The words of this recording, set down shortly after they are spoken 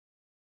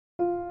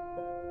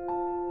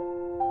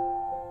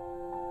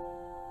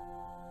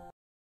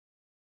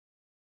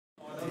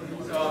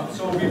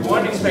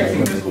weren't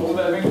expecting this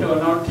overwhelming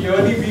turnout.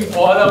 Clearly, we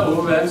all are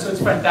overwhelmed, so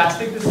it's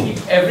fantastic to see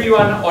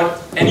everyone or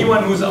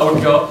anyone who's out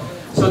here.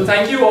 So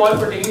thank you all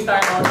for taking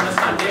time out on a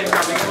Sunday and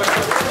coming over.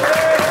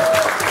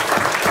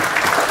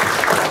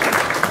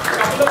 A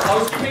couple of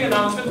housekeeping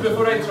announcements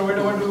before I throw it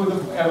over to the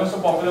ever so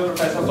popular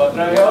Professor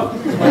Batra here.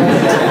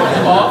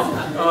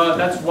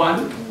 That's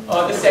one.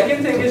 The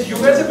second thing is you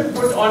guys have been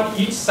put on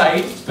each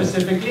side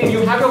specifically, and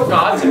you have your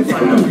cards in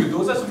front of you.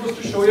 Those are supposed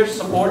to show your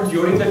support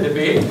during the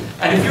debate.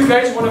 And if you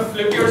guys want to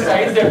flip your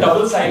sides, they're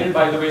double-sided,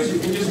 by the way, so you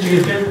can just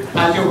read it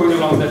as you're going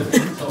along the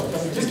debate. So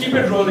just keep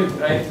it rolling,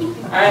 right?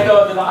 And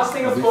the last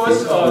thing, of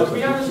course, do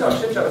we have Mr.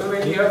 Akshay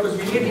Chaturvedi here? Because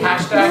we need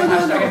hashtag, and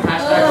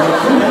hashtag.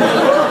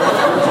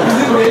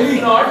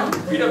 If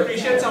not, we'd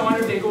appreciate someone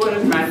to take over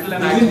his mantle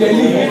and actually.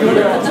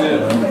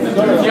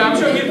 Yeah, I'm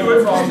sure he'll do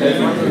it from there.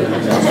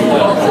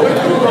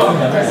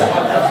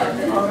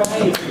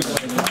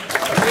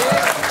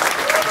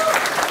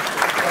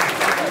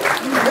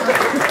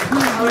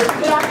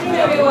 Good afternoon,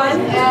 everyone,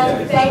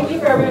 and thank you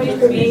for everybody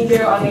for being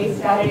here on a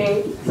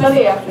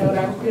Sunday afternoon.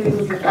 I'm really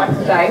losing track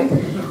of time.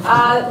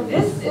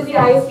 This is the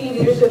ISB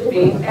Leadership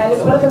Debate, and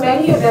it's one of the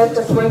many events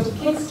that's going to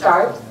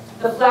kickstart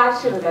the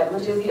flagship event,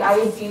 which is the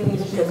ISB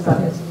Leadership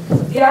Summit.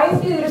 The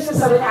ISB Leadership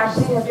Summit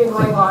actually has been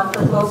going on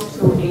for close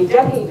to a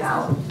decade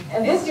now,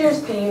 and this year's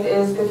theme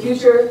is the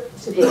future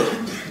today.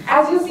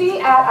 As you'll see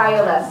at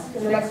ILS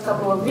in the next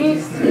couple of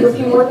weeks, you'll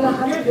see more than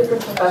 100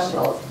 different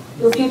professionals.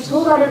 You'll see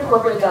 200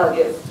 corporate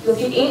delegates. You'll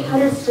see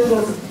 800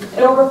 students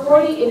and over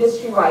 40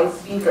 industry-wide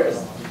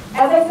speakers.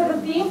 As I said,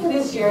 the theme for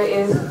this year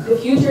is the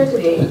future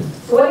today.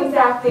 So what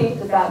exactly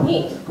does that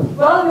mean?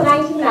 Well, in the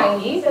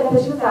 1990s and in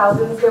the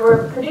 2000s, there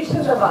were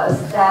predictions of us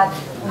that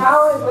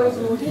power is going to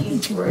move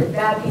eastward,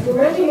 that these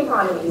emerging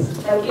economies,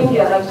 like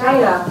India, like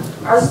China,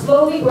 are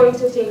slowly going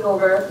to take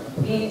over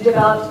the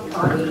developed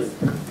economies.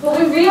 What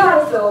we've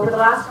realized, though, over the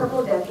last couple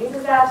of decades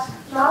is that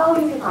not all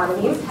these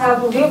economies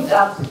have lived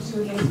up to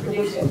these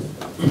predictions.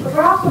 But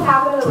perhaps what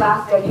happened in the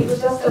last decade was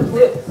just a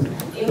blip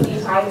in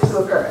the time to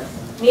occur.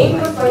 Maybe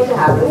what's going to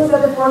happen is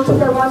that the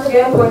fortunes are once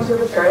again going to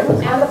return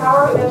and the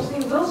power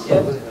eventually will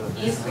shift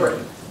eastward.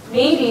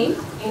 Maybe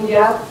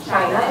India,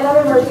 China, and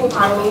other emerging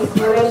economies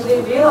will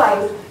eventually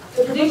realize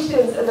the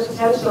predictions and the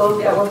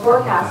potentials that were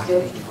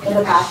forecasted in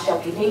the past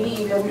decade, maybe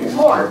even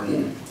more.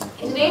 In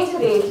today's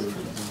debate,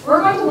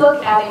 we're going to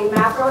look at a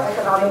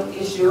macroeconomic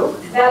issue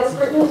that is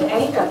pertinent to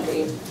any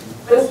country,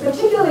 but is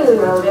particularly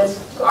relevant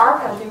to our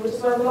country, which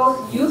is one of the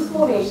most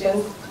youthful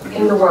nations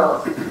in the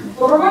world.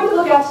 What we're going to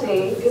look at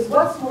today is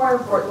what's more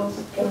important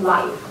in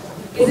life.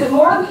 Is it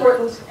more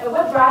important, and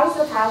what drives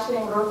the passion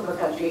and growth of a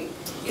country?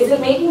 Is it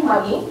making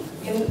money,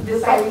 in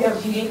this side we have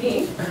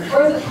GDP,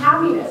 or is it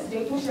happiness,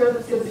 making sure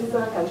that citizens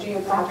of a country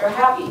in fact are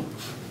happy?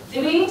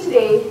 Debating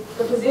today,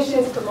 the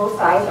positions for both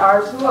sides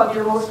are two of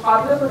your most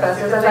popular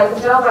professors, as I can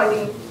tell by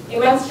the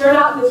immense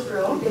turnout in this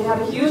room. They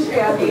have a huge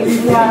fan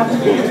base. We have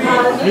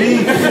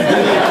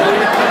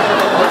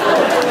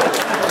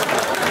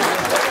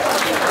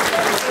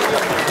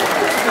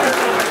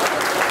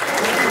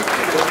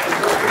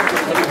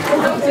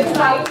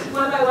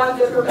one by one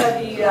the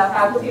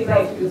faculty as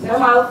I introduce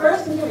them. I'll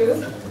first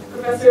introduce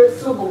Professor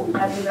Subu,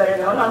 as he's better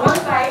known. On one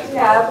side we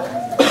have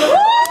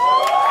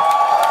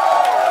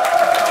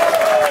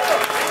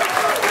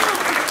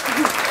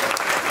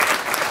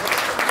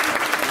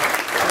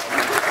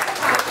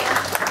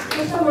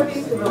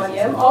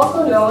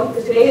also known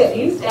for today at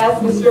least as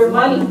Mr.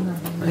 Money.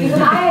 He's an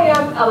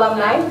IIM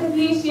alumni with a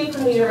PhD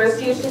from the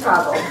University of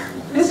Chicago.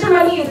 Mr.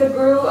 Money is a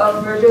guru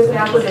of mergers and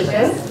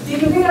acquisitions. You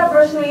can pick up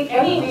virtually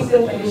any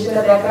recent edition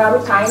of the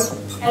Economic Times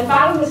and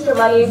find Mr.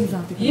 Money's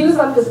views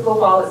on fiscal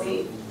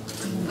policy.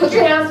 Put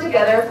your hands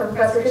together for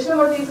Professor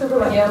Krishnamurthy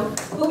Subramaniam,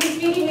 who will be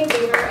speaking in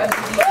favor of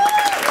GDP.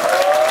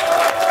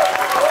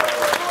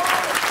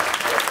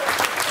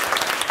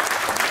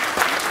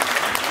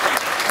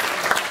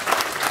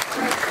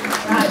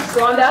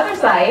 So on the other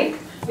side,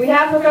 we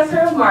have Professor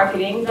of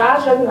Marketing,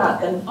 Raj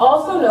Raghunathan,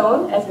 also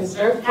known as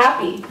Mr.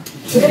 Happy,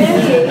 with an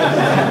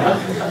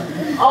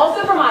MBA,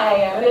 also from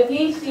IIM, and a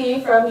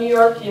PhD from New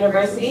York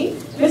University.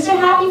 Mr.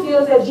 Happy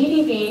feels that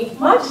GDP,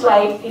 much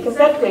like the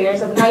cassette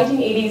players of the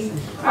 1980s,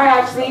 are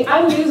actually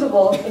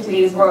unusable in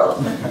today's world.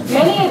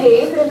 Many a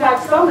days, and in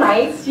fact some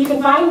nights, you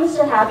can find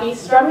Mr. Happy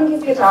strumming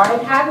his guitar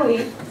and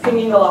happily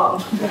singing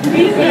along.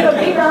 Please give a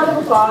big round of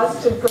applause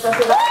to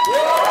Professor Happy.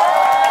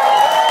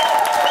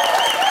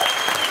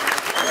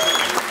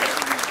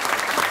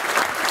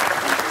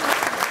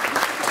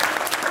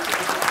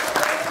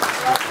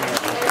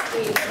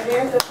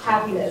 Of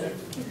happiness.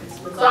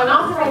 So I'm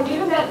not surprised,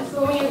 given that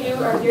so many of you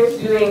are here to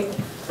do a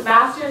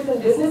master's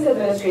in business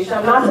administration,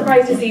 I'm not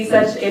surprised to see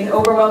such an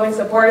overwhelming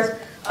support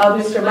of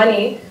Mr.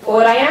 Money. But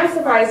what I am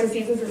surprised to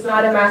see, since it's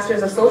not a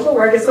master's of social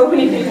work, is so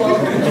many people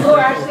who are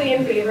actually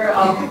in favor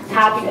of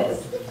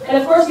happiness. And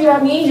of course you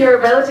have me, your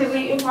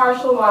relatively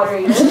impartial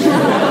moderator, who's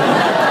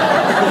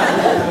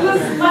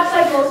much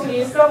like most of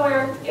you,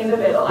 somewhere in the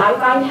middle. I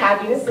find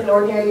happiness in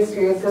ordinary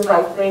experiences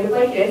like playing with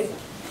my kids,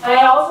 And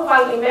I also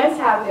find immense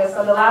happiness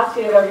on the last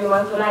day of every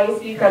month when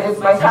ISB credits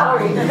my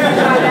salary to my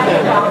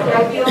bank account, and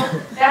I feel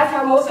that's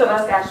how most of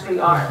us actually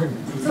are.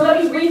 So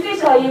let me briefly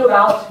tell you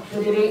about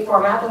the debate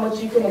format and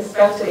what you can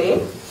expect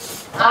today.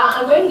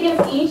 I'm going to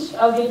give each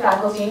of the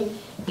faculty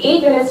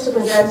 8 minutes to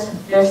present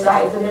their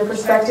sides and their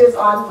perspectives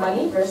on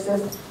money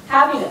versus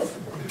happiness.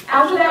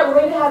 After that, we're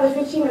going to have a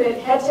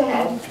 15-minute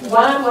head-to-head,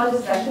 one-on-one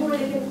discussion where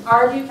they can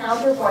argue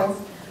counterpoints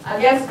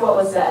against what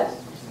was said.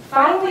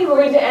 Finally, we're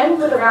going to end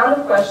with a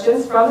round of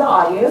questions from the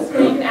audience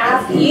where you can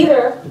ask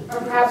either or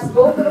perhaps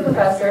both of the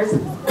professors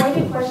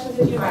pointed questions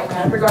that you might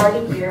have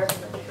regarding their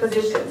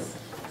positions.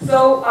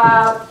 So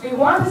we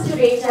want this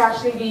debate to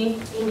actually be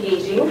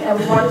engaging, and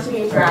we want it to be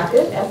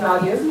interactive as an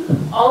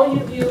audience. All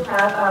of you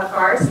have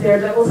cards.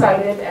 They're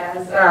double-sided,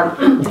 as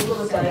Nico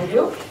was telling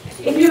you.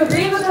 If you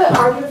agree with the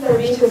arguments that are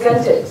being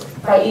presented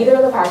by either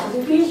of the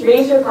faculty, please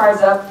raise your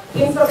cards up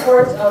in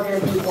support of your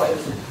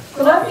viewpoints.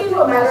 So let's see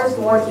what matters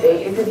more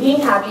today. Is it being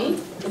happy?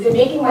 Is it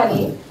making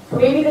money? Or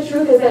maybe the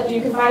truth is that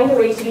you can find a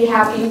way to be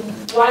happy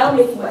while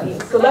making money.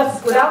 So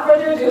let's, without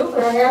further ado,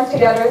 put our hands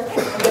together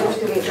and get this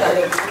debate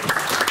started.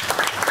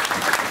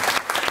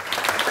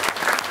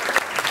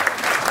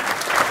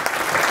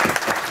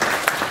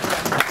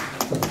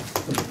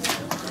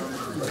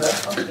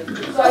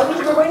 So I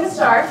think we're going to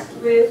start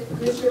with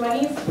Mr.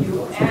 Mani's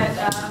view, and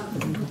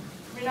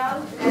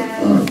Rinal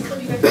and so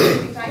you guys are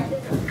taking time.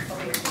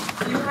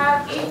 Okay. You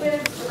have 8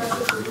 minutes for us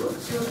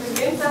to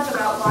convince us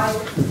about why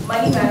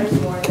money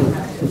matters more than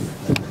happiness.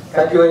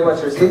 Thank you very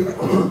much, Rishi.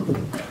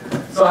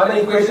 So I'm an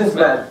equations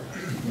man.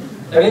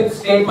 Let me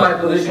state my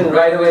position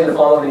right away in the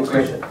form of an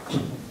equation.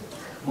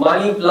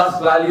 Money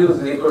plus values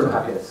is equal to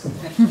happiness.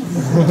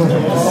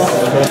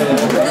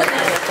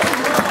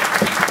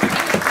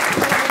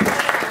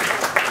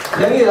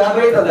 Let me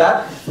elaborate on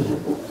that.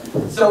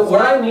 So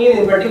what I mean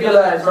in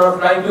particular, and sort of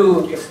trying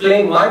to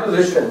explain my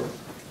position,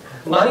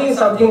 money is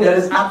something that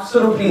is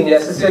absolutely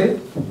necessary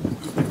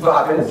for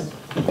happiness,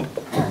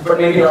 but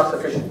maybe not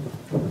sufficient.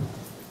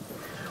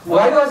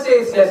 Why do I say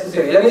it's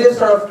necessary? Let me just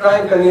sort of try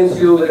and convince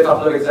you with a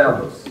couple of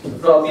examples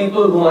from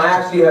people whom I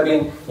actually have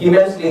been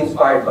immensely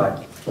inspired by.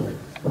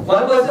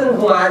 One person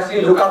whom I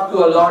actually look up to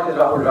a lot is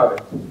Rahul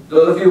Dravid.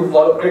 Those of you who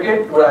follow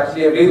cricket would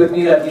actually agree with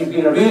me that he's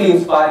been a really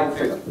inspiring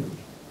figure.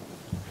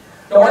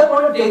 Now what I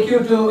want to take you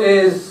to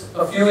is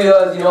a few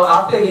years,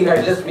 after he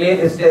had just made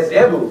his test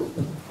debut,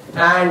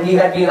 and he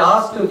had been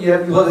asked to, he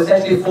was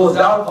essentially forced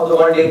out of the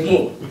one-day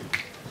team.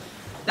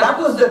 That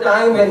was the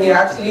time when he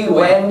actually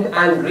went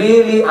and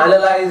really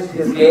analyzed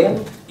his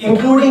game,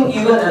 including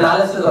even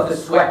analysis of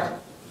his sweat,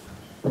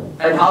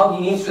 and how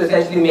he needs to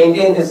essentially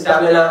maintain his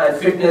stamina and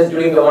fitness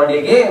during the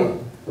one-day game,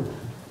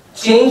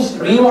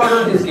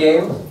 remodeled his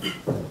game,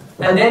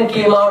 and then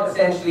came out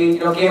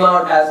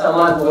as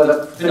someone who was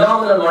a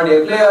phenomenal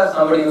one-day player,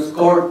 somebody who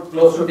scored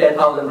close to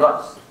 10,000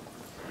 runs.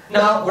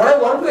 Now, what I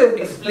want to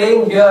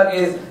explain here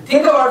is,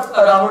 think about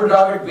Rahul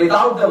Dravid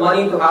without the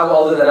money to have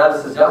all this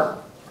analysis done.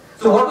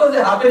 So what was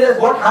the happiness?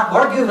 What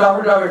gives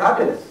Rahul Dravid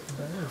happiness?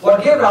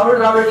 What gave Rahul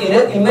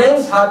Dravid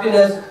immense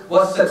happiness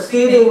was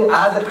succeeding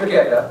as a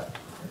cricketer,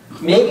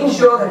 making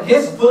sure that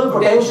his full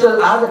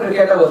potential as a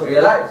cricketer was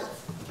realized.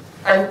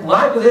 And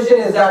my position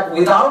is that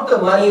without the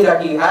money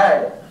that he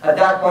had at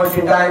that point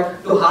in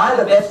time, to hire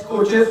the best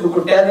coaches who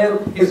could tell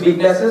him his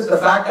weaknesses, the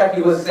fact that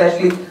he was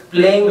essentially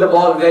playing the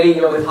ball very,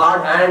 with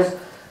hard hands,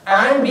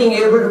 and being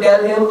able to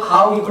tell him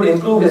how he could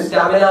improve his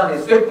stamina,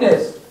 his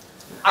fitness,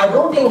 I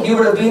don't think he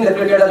would have been the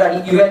cricketer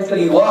that he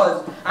eventually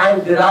was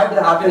and derived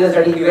the happiness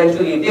that he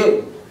eventually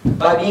did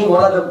by being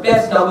one of the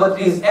best number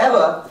 3s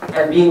ever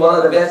and being one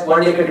of the best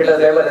one-day cricketers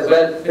ever as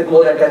well with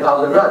more than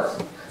 10,000 runs.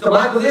 So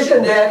my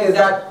position there is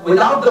that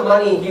without the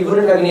money, he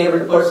wouldn't have been able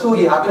to pursue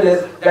the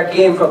happiness that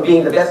came from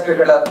being the best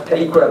cricketer that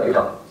he could have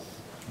become.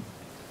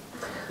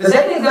 The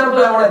second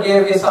example I want to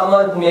give is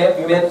someone who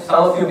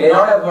some of you may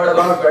not have heard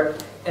about,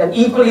 but an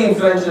equally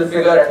influential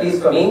figure, at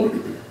least for me,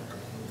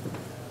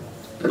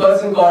 the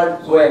person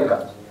called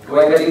Goenka.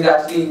 Goenka is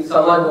actually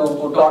someone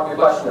who taught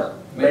Vipassana,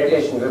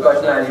 meditation,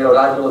 Vipassana, and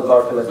Raj knows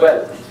about him as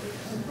well.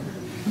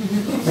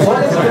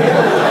 What is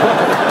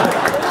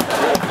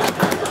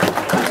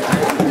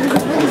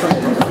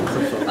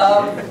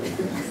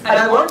and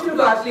I want you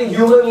to actually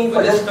humor me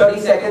for just 30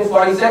 seconds,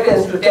 40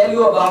 seconds to tell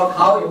you about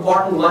how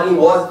important money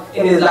was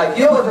in his life.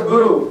 Here was a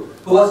guru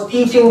who was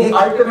teaching the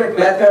ultimate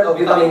method of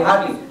becoming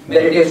happy,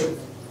 meditation.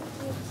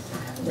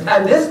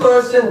 And this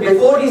person,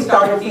 before he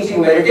started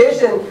teaching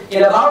meditation,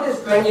 in about his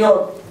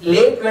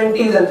late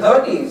 20s and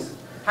 30s,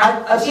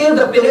 had achieved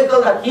the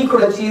pinnacle that he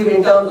could achieve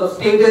in terms of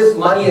status,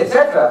 money,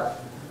 etc.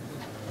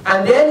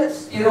 And then,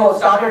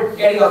 started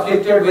getting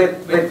afflicted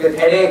with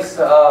headaches,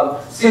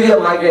 severe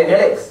migraine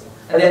headaches,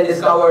 and then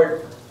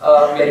discovered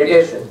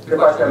meditation,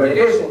 Vipassana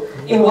meditation.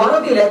 In one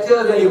of the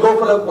lectures, when you go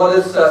for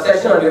this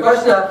session on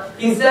Vipassana,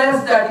 he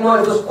says that it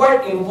was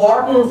quite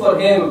important for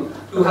him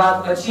to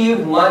have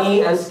achieved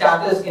money and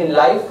status in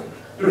life,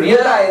 to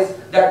realize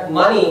that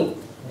money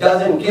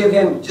doesn't give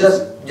him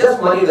just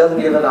money doesn't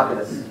give him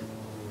happiness.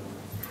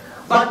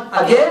 But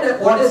again,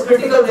 what is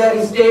critical there,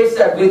 he states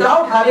that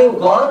without having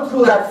gone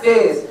through that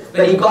phase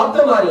where he got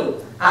the money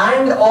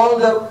and all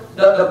the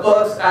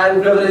perks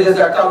and privileges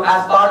that come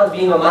as part of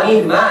being a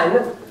moneyed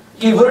man,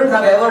 he wouldn't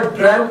have ever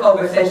dreamt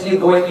of essentially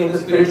going into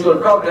spiritual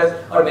progress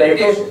or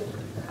meditation.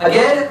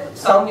 Again,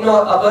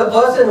 a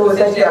person who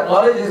essentially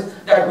acknowledges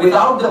that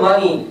without the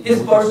money,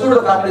 his pursuit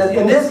of happiness,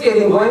 in this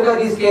case, in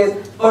Goenkaji's case,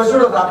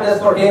 pursuit of happiness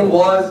for him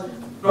was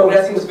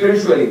progressing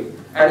spiritually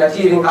and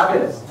achieving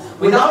happiness.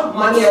 Without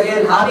money,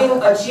 again,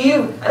 having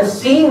achieved and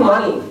seen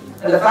money,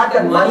 and the fact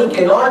that money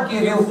cannot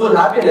give you full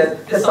happiness,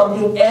 there's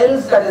something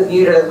else that is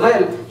needed as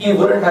well. He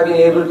wouldn't have been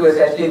able to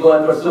essentially go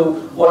and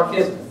pursue what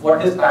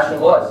his passion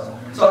was.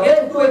 So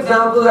again, two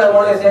examples I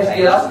want to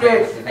essentially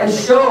illustrate and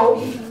show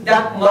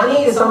that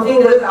money is something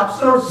that is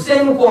absolute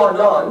sine qua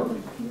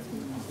non.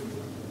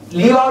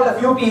 Leave out a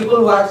few people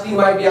who actually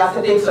might be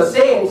ascetics or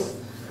saints.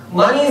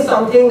 Money is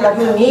something that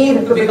you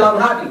need to become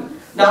happy.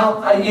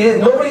 Now, it is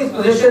nobody's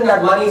position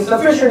that money is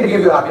sufficient to give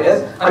you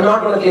happiness. I'm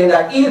not going to claim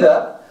that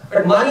either.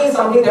 But money is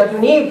something that you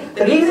need.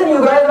 The reason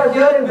you guys are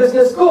here in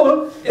business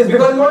school is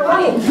because you want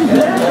money.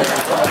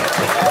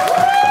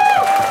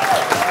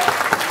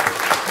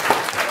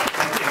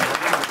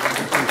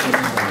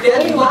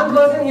 Tell me one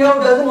person here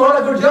who doesn't want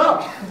a good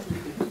job.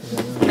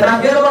 And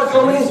I hear about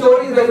so many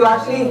stories where you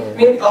actually,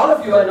 maybe all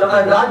of you, and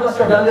Raj must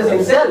have done this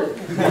himself.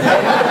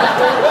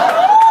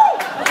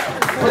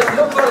 Just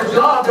look for a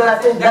job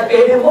that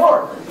paid him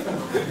more.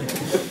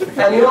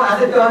 And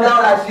as it turned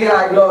out, actually,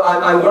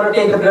 I'm going to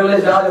take the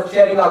privilege now of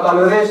sharing our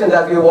conversations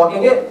as we were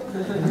walking in.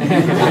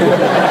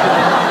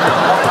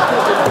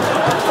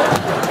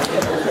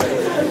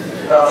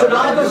 So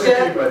Raj was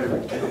sharing,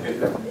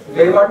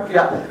 very much,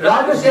 yeah.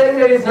 Raj was sharing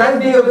that it's nice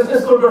being a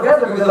business school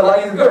professor because the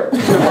money is good.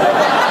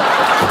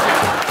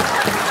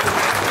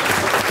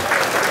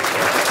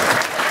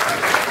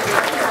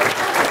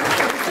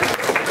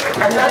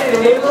 And that it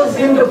enables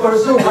him to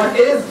pursue what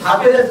is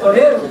happiness for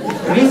him,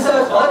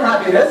 research on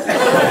happiness.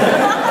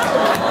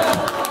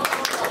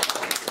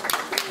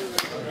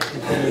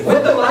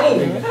 With the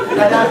money, and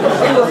as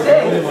she was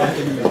saying,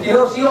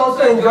 she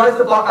also enjoys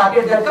the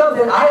package that comes.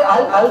 And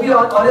I'll be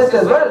honest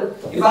as well.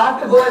 If I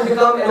have to go and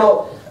become,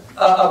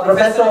 a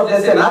professor of,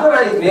 let's say,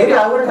 mathematics, maybe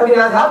I wouldn't have been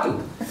as happy.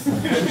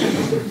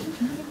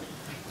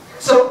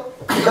 So,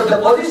 the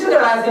position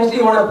that I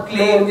essentially want to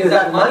claim is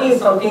that money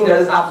is something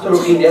that is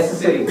absolutely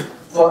necessary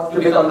to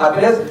become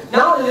happiness.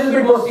 Now, a little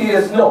bit more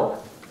serious note.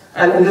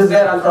 And this is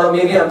where I'm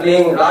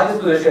playing Raj's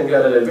position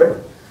here a little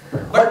bit.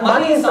 But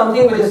money is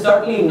something which is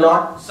certainly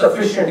not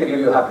sufficient to give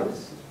you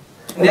happiness.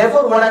 And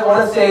therefore, what I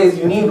want to say is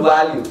you need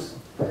values.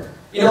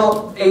 In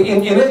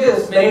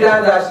images, many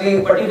times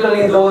actually,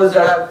 particularly those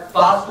that have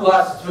passed to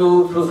us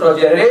through sort of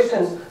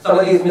generations, some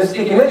of these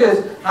mystic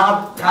images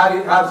have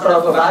sort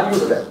of a value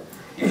to them.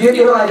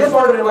 I just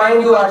want to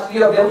remind you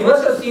actually of them. You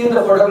must have seen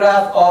the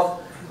photograph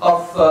of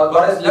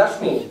Goddess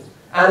Lakshmi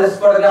and this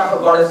photograph of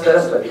Goddess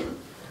Saraswati.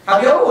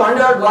 Have you ever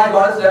wondered why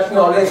Goddess Lakshmi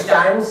always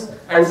stands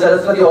and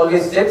Saraswati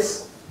always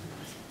sits?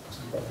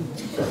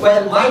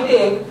 Well, my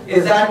take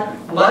is that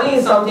money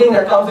is something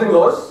that comes and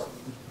goes,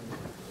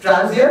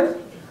 transient,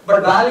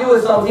 but value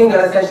is something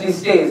that essentially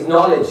stays,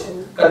 knowledge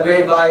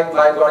conveyed by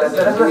Goddess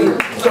Saraswati.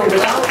 So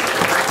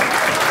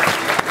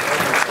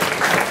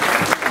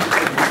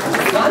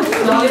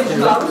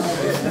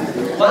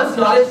once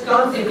knowledge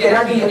comes, it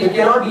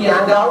cannot be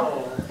yanked out.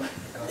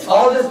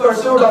 All this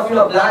pursuit of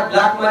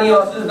black money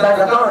or Swiss bank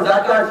account,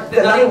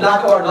 there's nothing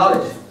black about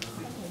knowledge.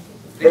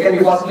 There can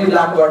be possibly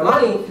black about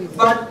money,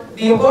 but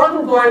the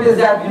important point is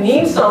that you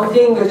need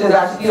something which is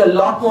actually a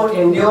lot more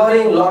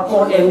enduring, a lot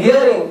more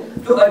endearing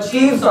to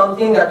achieve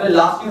something that will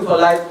last you for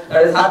life,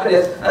 that is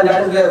happiness, and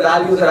that is where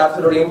values are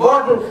absolutely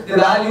important, the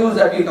values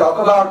that we talk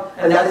about,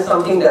 and that is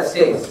something that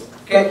stays.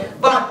 Okay?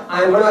 But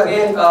I'm going to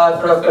again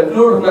sort of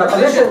conclude my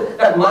position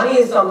that money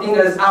is something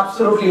that is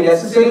absolutely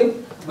necessary.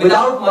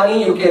 Without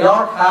money, you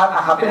cannot have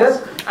a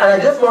happiness. And I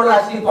just want to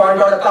actually point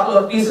out a couple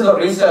of pieces of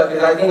research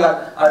which I think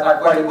are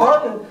quite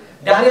important.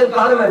 Daniel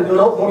Kahneman,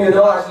 whom you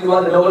know, actually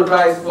won the Nobel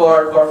Prize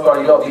for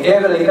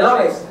behavioral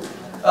economics.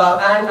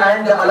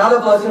 And another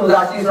person who's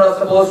actually sort of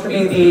supposed to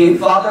be the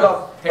father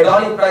of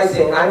hedonic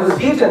pricing, Angus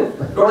Deaton,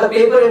 wrote a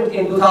paper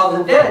in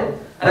 2010,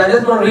 and I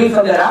just want to read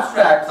from their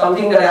abstract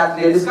something that I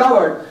actually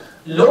discovered.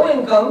 Low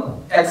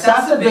income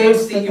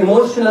exacerbates the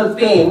emotional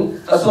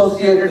pain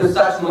associated with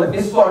such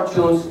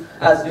misfortunes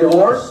as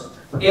divorce,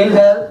 ill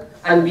health,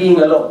 and being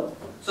alone.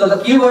 So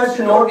the key words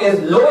to note is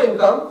low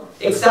income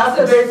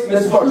exacerbates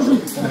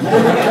misfortune.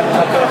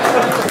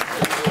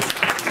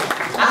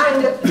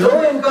 And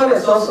low income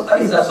is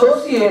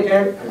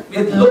associated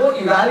with low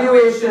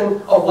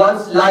evaluation of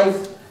one's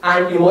life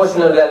and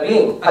emotional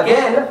well-being.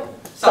 Again,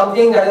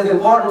 something that is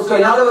important. So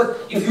in other words,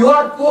 if you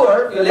are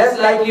poor, you're less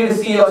likely to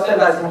see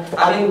yourself as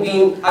having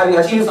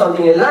achieved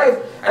something in life.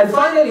 And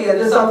finally, and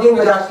this is something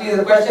which actually is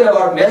a question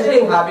about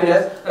measuring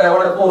happiness that I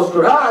want to pose to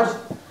Raj.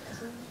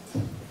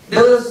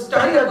 There was a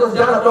study that was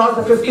done across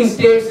the 50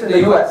 states in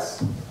the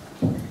US.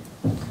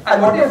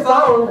 And what they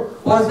found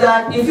was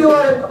that if you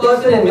are a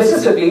person in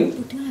Mississippi,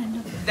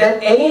 then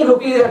any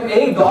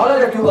dollar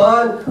that you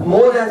earn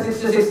more than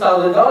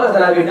 $66,000,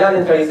 then I'll be done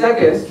in 30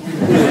 seconds.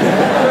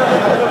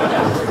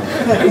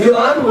 If you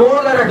earn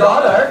more than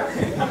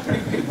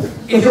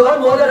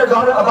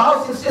 $1,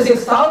 about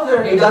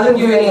 66,000, it doesn't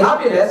give you any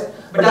happiness,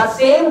 but that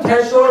same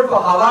threshold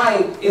for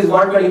Hawaii is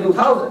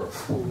 122,000.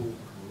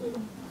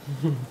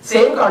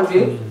 Same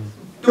country,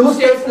 2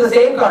 states in the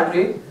same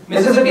country,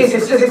 Mississippi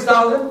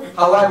 66,000,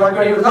 Hawaii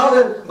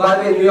 122,000, by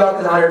the way, New York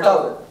is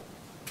 100,000.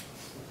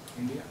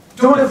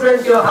 Two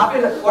different,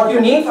 happiness. What you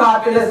need for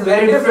happiness is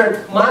very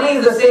different. Money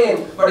is the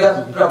same, but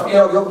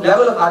your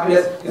level of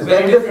happiness is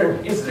very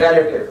different. It's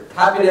relative.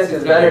 Happiness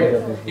is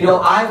relative. You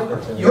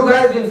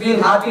guys will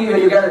feel happy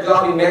when you get a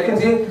job in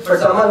McKinsey, but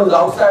someone who's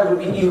outside will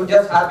be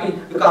just happy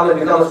to come and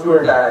become a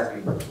student at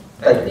ISB.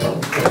 Thank you.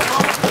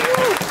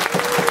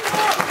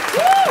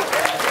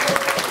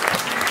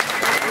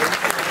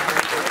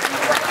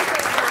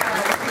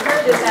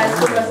 As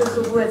Professor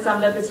Subbu had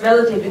summed up, it's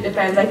relative, it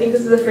depends. I think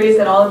this is a phrase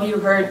that all of you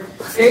heard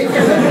very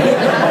frequently,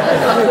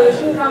 so it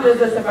shouldn't come as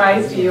a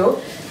surprise to you.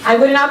 I'm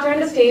going to now turn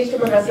the stage to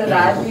Professor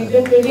Raj. We've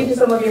been privy to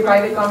some of your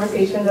private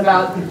conversations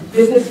about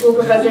business school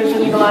professors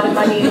winning a lot of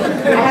money.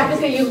 I have to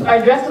say you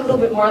are dressed a little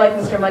bit more like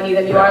Mr. Money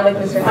than you are like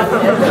Mr.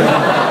 Happiness.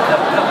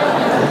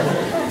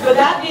 With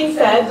that being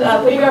said,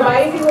 putting our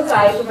biases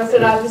aside, Professor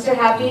Raj, Mr.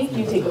 Happy,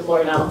 you take the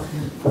floor now.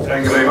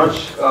 Thank you very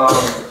much.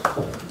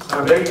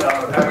 I'm very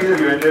happy that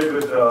you ended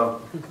with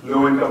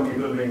low-income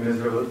people being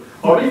miserable.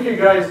 How many of you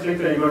guys think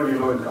that you're going to be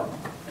low-income?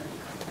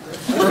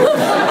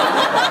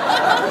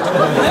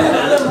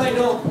 I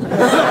know.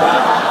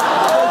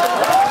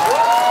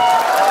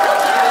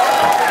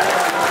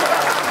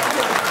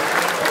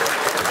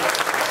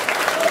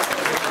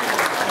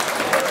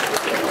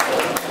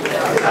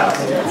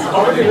 How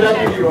much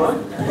exactly do you want?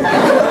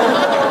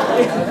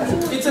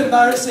 It's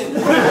embarrassing.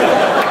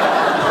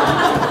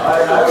 I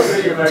would say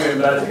you're very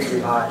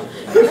embarrassingly high.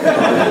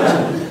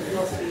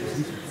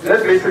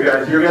 Let's face it,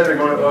 guys. You guys are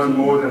going to earn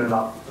more than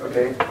enough,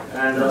 okay?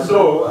 And just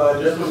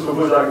for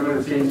Subbu's argument,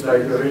 it seems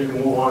like you're ready to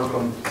move on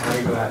from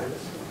money to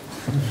happiness.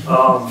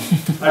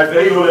 At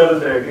very low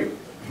levels, I agree.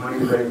 Money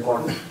is very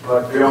important,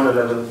 but beyond the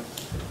level,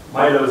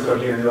 my level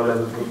certainly, and your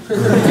level too.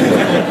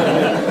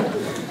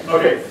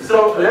 Okay,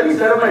 so let me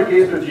set up my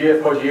case with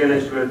for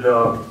GNH with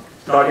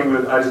starting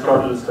with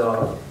Aristotle's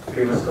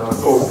famous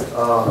quote.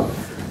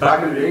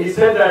 Back in the day, he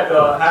said that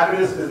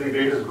happiness is the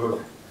greatest good.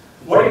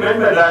 What he meant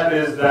by that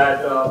is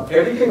that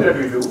everything that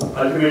we do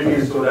ultimately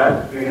is so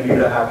that we can lead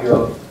a happier,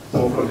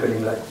 more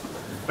fulfilling life.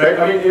 Right?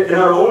 I mean, in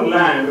our own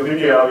land of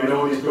India, we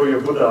know the story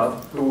of Buddha,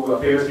 who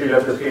famously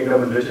left his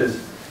kingdom and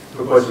riches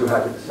to pursue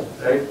happiness.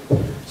 Right?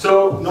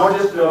 So, not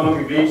just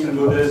among the Greeks and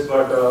Buddhists,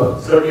 but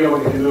certainly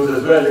among the Hindus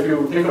as well. If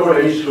you think about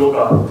any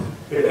shloka,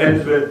 it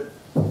ends with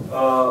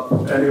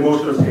an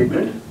emotional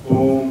statement: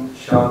 Om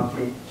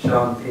Shanti,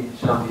 Shanti,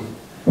 Shanti.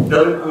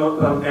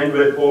 Doesn't end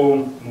with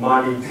Om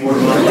Mani, more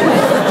money.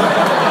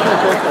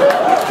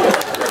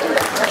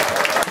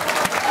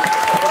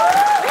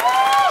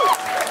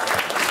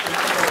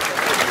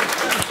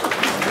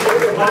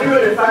 Money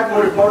was in fact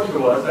more important to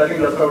us. I think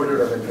that's how it would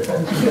have ended.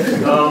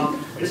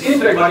 It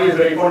seems like money is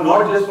very important,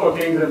 not just for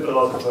kings and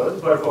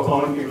philosophers, but for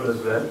common people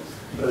as well.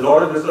 There's a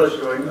lot of research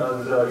showing,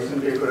 there's a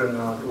recent paper in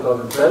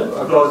 2012,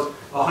 across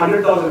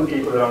 100,000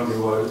 people around the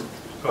world,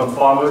 from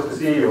farmers to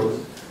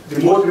CEOs, the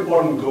most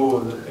important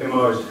goal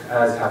emerged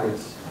as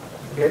happiness.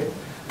 Okay?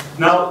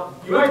 Now,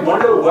 you might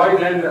wonder why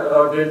then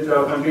did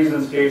countries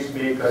and states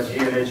make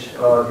GNH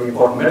the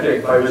important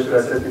metric by which to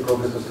assess the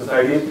progress of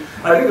societies.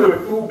 I think there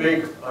were two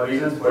big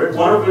reasons for it.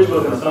 One of which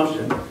was an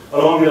assumption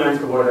along the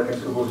lines of what I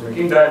think Subbu was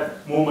making,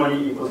 that more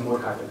money equals more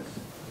happiness.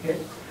 Okay?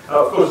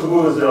 Of course,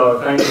 Subbu was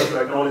trying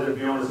to acknowledge that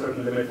beyond a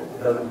certain limit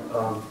it doesn't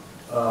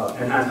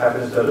enhance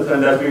happiness levels,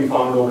 and that's been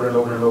found over and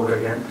over and over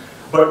again.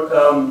 But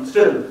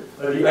still,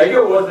 the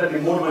idea was that the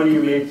more money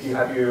you make, the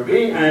happier you'll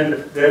be, and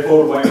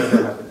therefore, why not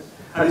have happiness?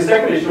 And the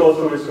second issue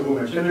also which Subbu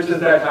mentioned, which is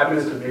that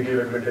happiness is maybe a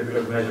little bit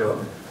difficult to measure.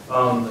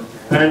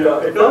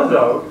 It turns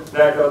out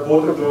that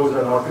both of those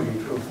are not really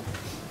true.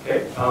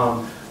 Okay?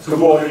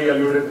 Subbu already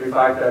alluded to the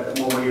fact that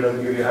more money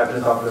doesn't give you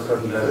happiness after a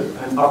certain level.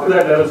 And after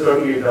that level,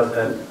 certainly it does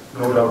help,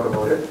 no doubt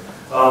about it.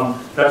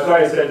 That's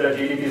why I said that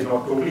GDP is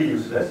not totally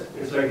useless.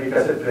 It's like the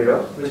cassette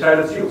player, which had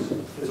its use.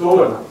 It's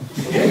over now.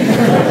 Okay?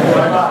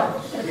 Bye-bye.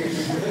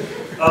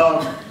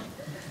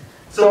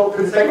 So,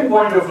 to the second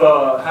point of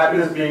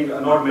happiness being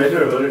not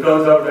measurable, it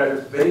turns out that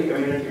it's very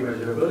eminently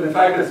measurable. In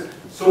fact, it's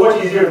so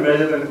much easier to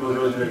measure than it was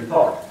originally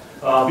thought.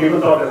 People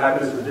thought that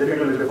happiness was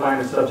difficult to define,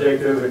 it's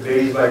subjective, it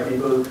varies by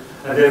people,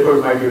 and therefore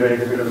it might be very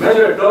difficult to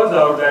measure. It turns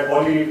out that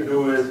all you need to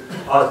do is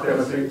ask them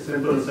a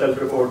simple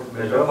self-report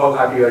measure, how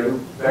happy are you,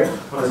 right,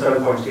 on a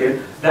 7-point scale.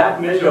 That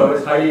measure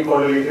is highly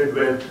correlated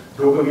with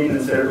dopamine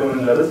and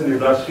serotonin levels in the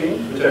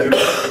bloodstream, which are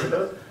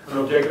neurotransmitters. An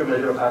objective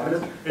measure of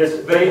happiness. It's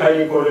very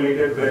highly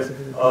correlated with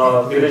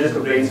images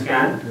of brain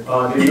scan.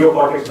 The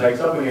neocortex lights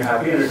up when you're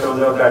happy, and it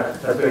turns out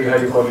that that's very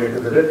highly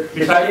correlated with it.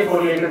 It's highly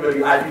correlated with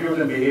the attitudes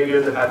and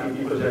behaviors that happy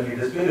people generally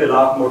display. They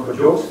laugh more for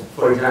jokes,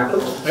 for example.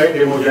 Right?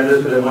 They're more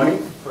generous with their money,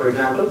 for for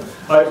example.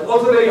 It's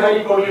also very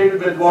highly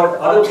correlated with what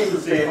other people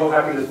say how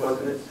happy this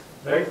person is,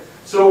 right?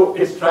 So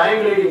it's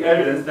triangulating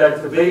evidence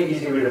that's a very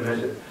easy way to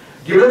measure.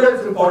 Given that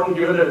it's important,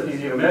 given that it's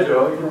easy to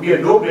measure, it would be a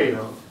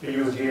no-brainer to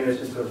use GNH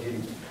instead of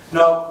GDP.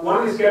 Now, one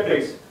of the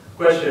skeptics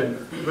questioned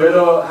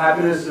whether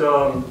happiness,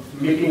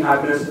 making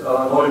happiness an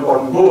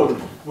all-important goal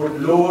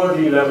would lower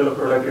the level of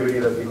productivity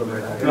that people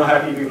might have.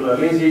 Happy people are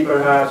lazy,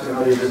 perhaps,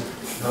 they just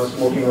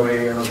smoking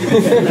away. It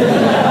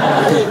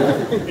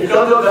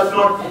turns out that's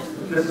not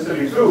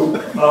necessarily true.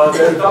 There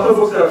are a couple of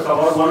books that have come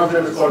out. One of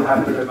them is called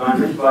Happiness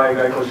Advantage by a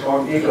guy called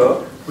Sean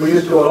Aker, who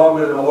used to, along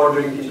with an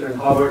award-winning teacher in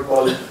Harvard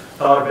called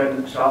Tar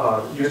Ben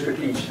Shahar, used to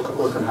teach a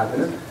course on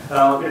happiness.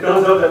 It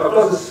turns out that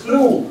across a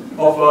slew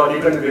of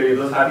dependent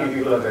variables, happy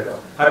people are better.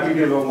 Happy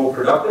people are more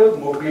productive,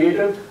 more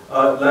creative,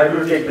 liable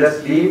to take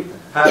less leave,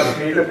 have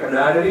greater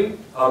camaraderie,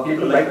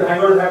 people like to hang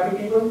out with happy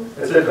people,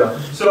 etc.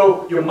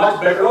 So you're much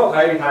better off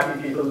hiring happy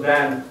people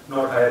than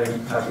not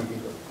hiring happy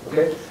people.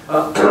 Okay?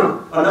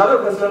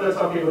 Another concern that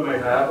some people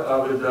might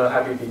have with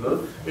happy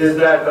people is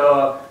that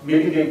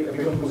maybe they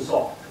become too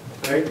soft.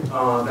 Right?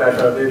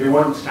 That they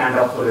won't stand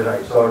up for their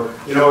rights. Or,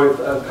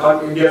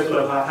 if India's full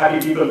of happy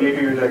people,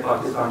 maybe we like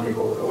Pakistan take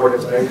over or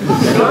whatever, right? It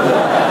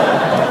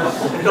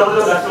turns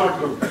out that's not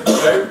true,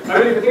 right? I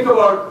mean, if you think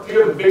about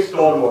the big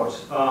stalwarts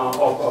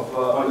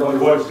on the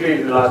world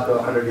stage in the last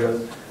 100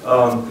 years,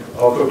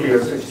 or 50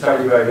 years, 60,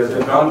 75 years,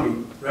 like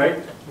Gandhi, right?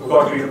 Who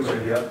got freedom for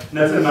India,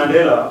 Nelson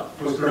Mandela,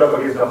 who stood up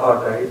against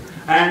apartheid,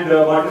 and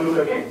Martin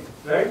Luther King,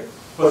 right?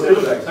 For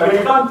civil rights. I mean,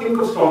 you can't think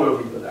of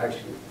stronger people,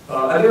 actually.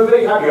 And they were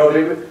very happy, or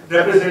they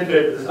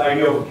represented this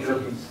idea of inner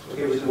peace,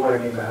 okay, which is what I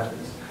mean by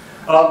happiness.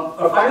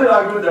 A final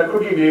argument that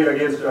could be made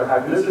against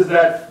happiness is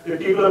that if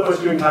people are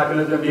pursuing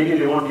happiness, then maybe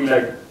they won't be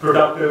like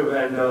productive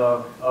and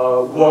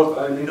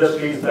work in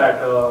industries that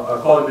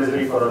cause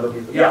misery for other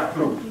people. Yeah,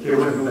 true, they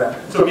wouldn't do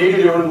that. So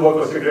maybe they wouldn't work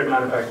for cigarette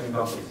manufacturing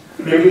companies.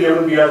 Maybe they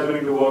wouldn't be as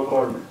willing to work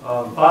on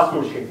fast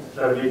food chains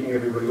that are making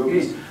everybody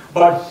obese.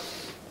 But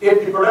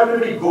if the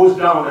productivity goes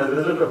down as a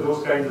result of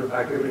those kinds of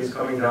activities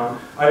coming down,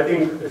 I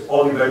think it's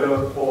all the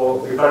better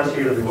for the current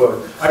state of the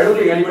world. I don't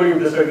think anybody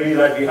would disagree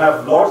that we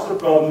have lots of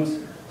problems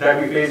that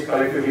we face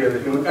collectively as a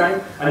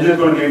humankind. I'm just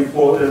going to name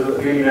 4. There's a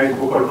really nice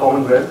book called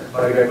Commonwealth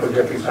by a guy called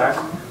Jeffrey Sachs.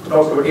 It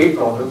talks about 8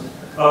 problems.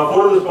 4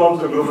 of those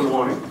problems are global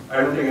warming.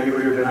 I don't think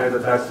anybody would deny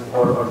that that's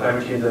or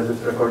climate change as it's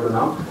referred to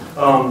now.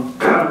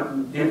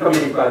 Income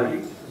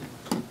inequality,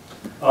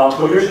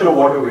 pollution of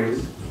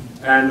waterways,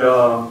 and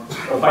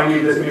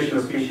finally decimation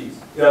of species.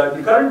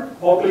 The current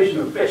population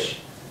of fish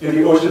in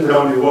the oceans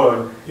around the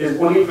world is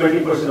only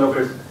 20% of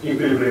its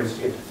equilibrium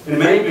state. In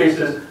many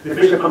places, the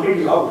fish are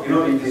completely out.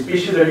 The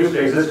species that used to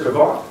exist are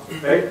gone.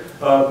 Right?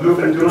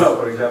 Bluefin tuna,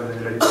 for example,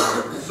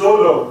 is so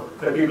low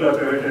that people are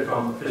prevented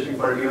from fishing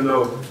for it, even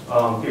though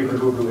people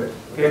do it.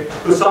 Okay?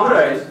 To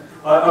summarize,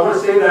 I want to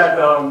say that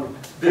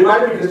there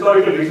might be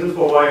historical reasons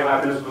for why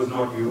happiness was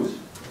not used,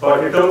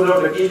 but it turns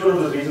out that each one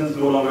of those reasons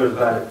no longer is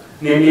valid.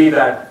 Namely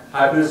that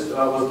happiness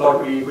was thought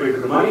to be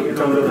equated to money. It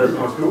turns out that's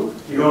not true.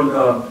 You don't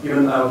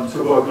even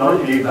support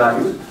knowledge, you need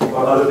values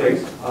or other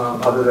things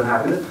other than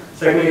happiness.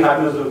 Secondly,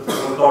 happiness was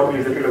thought to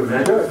be difficult to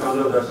measure. It turns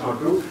out that's not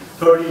true.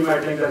 Thirdly, you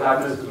might think that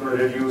happiness is going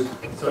to reduce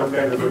certain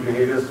kinds of good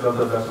behaviors. It turns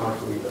out that's not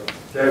true either.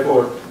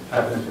 Therefore,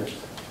 happiness wins.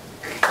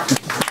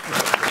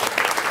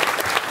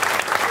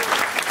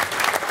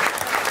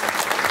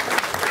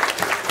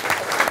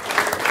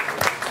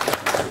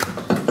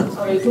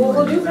 So what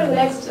we'll do for the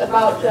next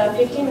about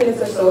 15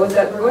 minutes or so is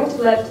that we're going to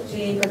let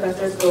the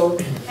professors go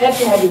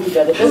head-to-head with each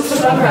other. Just to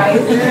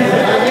summarize.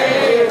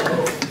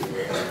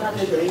 Not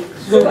literally.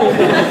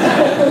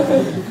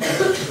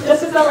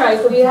 Just to summarize,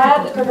 so we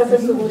had Professor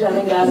Subbu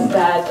telling us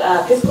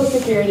that fiscal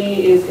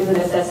security is a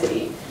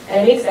necessity.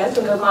 And it makes sense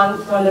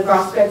from the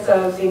prospects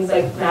of things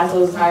like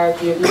Maslow's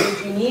hierarchy of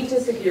needs. You need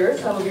to secure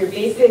some of your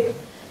basic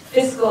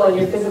fiscal and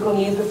your physical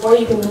needs before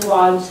you can move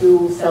on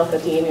to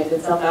self-attainment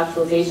and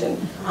self-actualization.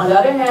 On the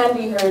other hand,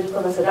 we heard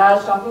Professor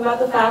Raj talking about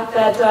the fact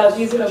that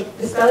he's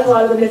dispelling a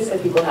lot of the myths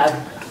that people have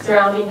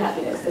surrounding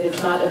happiness, that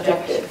it's not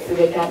objective, that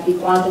it can't be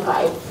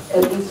quantified,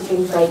 that leads to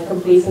things like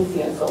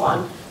complacency and so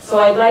on. So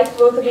I'd like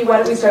both of you, why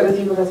don't we start with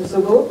you, Professor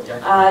Subbu,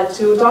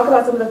 to talk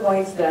about some of the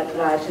points that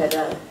Raj had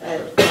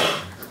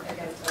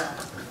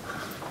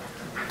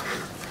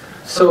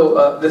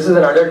So this is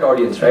an adult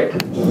audience, right?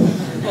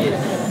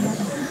 Yes.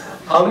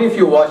 How many of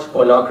you watch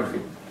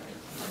pornography?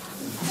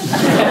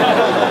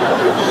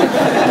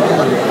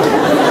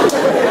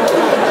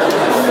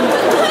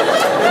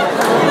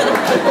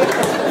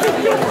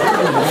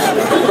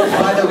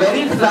 By the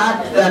very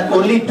fact that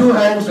only 2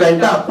 hands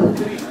went up,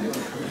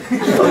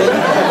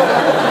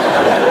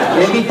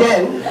 maybe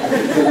 10,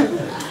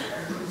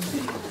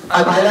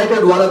 I've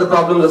highlighted one of the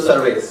problems of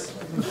surveys.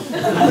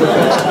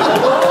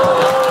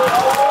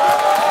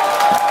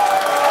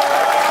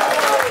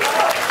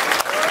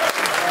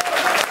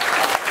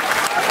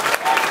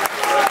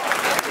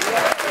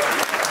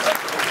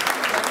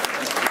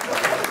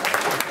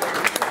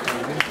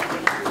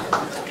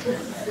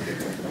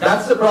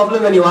 That's the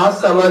problem when you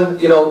ask someone,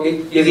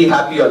 is he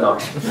happy or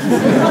not?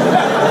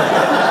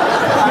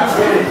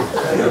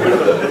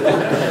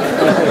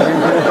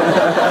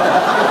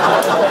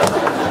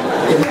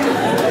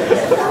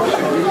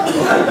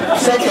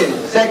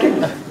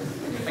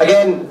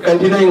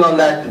 continuing on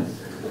that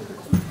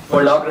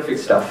pornographic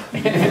stuff.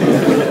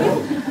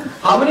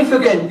 How many of you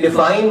can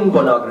define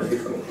pornography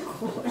for me?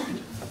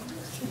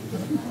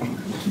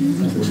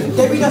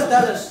 David has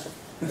tell us.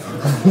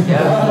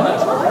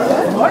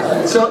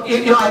 Yeah. So,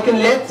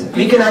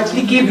 we can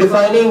actually keep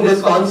defining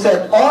this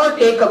concept, or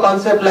take a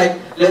concept like,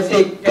 let's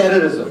take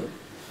terrorism.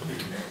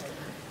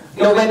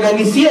 When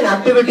we see an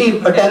activity,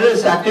 a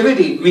terrorist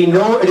activity, we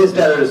know it is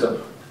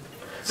terrorism.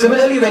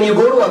 Similarly, when you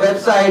go to a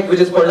website which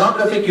is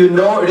pornographic, you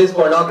know it is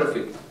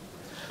pornography.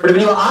 But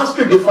when you are asked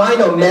to define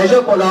or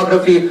measure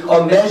pornography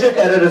or measure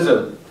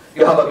terrorism,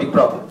 you have a big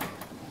problem.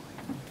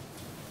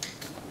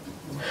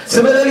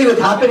 Similarly with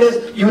happiness,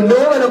 you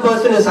know when a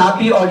person is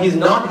happy or he's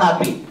not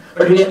happy.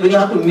 But when you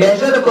have to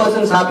measure the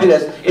person's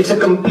happiness, it's a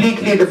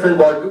completely different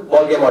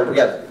ball game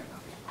altogether.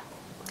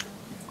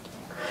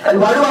 And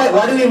why do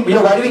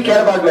we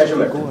care about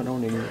measurement?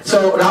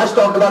 So Raj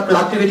talked about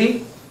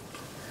productivity.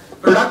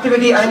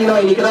 Productivity, and in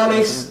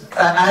economics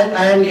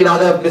and in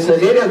other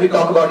business areas, we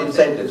talk about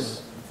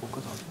incentives.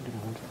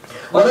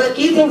 One of the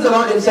key things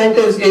about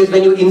incentives is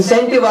when you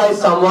incentivize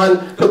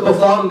someone to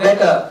perform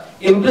better,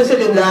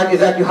 implicit in that is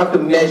that you have to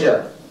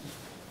measure.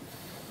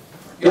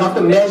 You have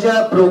to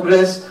measure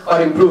progress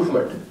or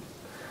improvement.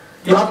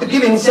 You have to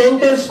give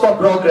incentives for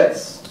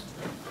progress.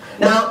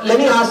 Now, let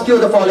me ask you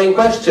the following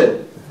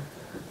question.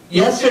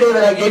 Yesterday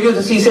when I gave you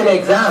the CSIM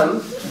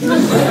exam,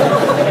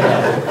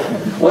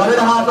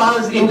 1.5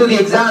 hours into the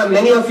exam,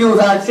 many of you who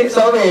had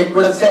surveyed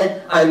would have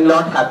said, I'm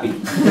not happy.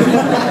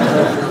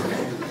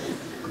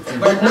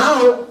 But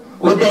now,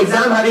 with the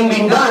exam having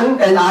been done,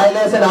 and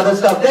ILS and other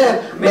stuff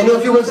there, many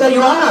of you will say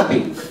you are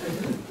happy.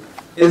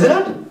 Isn't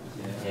it?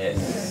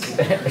 Yes.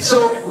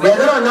 So,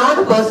 whether or not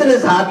a person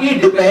is happy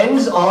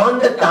depends on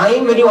the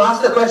time when you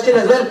ask the question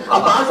as well,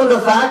 apart from the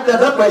fact that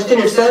the question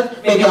itself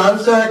may be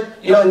answered,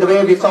 in the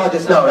way we saw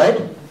just now, right?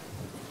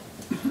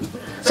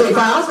 So if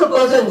I ask a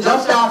person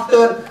just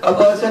after a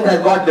person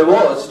has got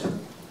divorced,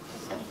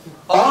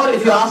 or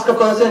if you ask a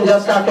person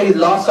just after he's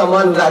lost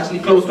someone who's actually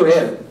close to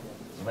him,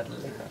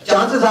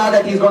 chances are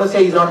that he's going to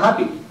say he's not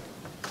happy.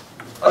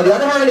 On the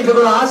other hand, if you're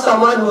going to ask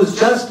someone who's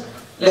just,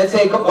 let's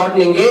say, gotten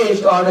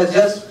engaged or has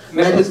just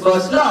met his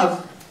first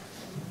love,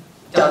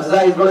 chances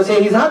are he's going to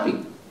say he's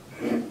happy.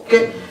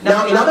 Okay.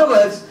 Now, in other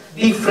words,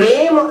 the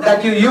frame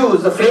that you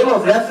use, the frame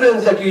of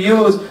reference that you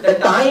use, the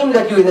time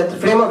that the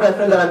frame of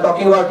reference that I'm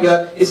talking about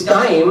here is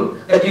time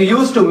that you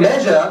use to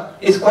measure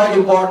is quite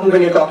important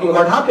when you're talking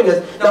about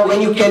happiness. Now,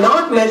 when you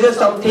cannot measure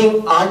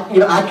something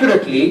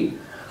accurately,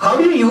 how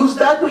do you use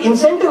that to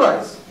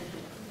incentivize?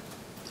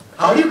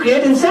 How do you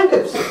create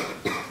incentives?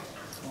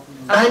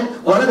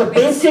 And one of the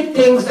basic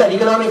things that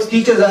economics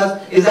teaches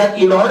us is that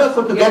in order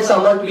to get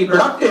someone to be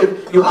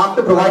productive, you have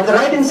to provide the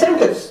right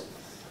incentives.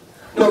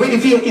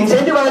 If you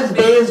incentivize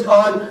based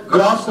on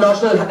gross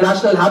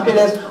national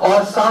happiness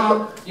or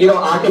some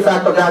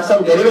artifact of that,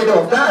 some derivative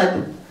of that,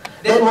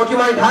 then what you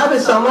might have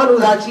is someone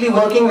who's actually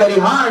working very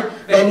hard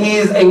when he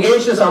is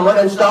engaged to someone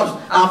and stops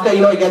after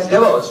he gets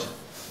divorced.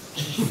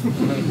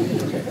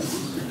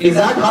 Is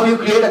that how you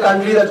create a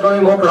country that's going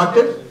to be more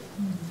productive?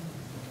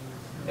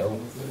 No.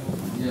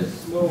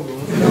 Yes.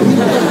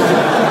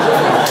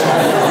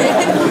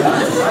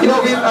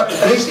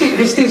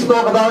 Rishti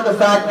spoke about the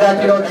fact that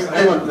hang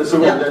on,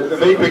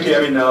 very quickly.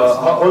 I mean,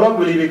 how long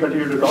will we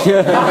continue to talk?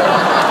 Good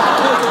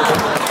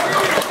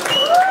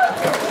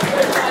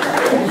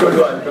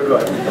one.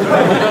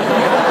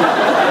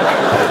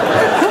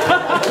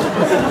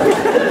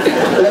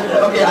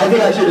 Okay, I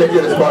think I should let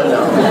you respond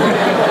now.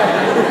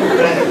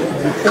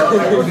 I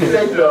would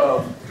present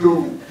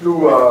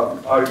two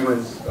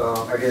arguments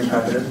against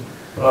happiness.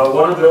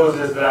 One of those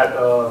is that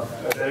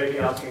directly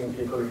asking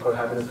people for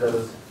happiness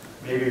levels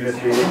may be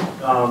misleading.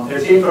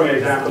 It seems from your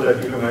example that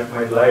people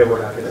might lie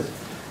about happiness.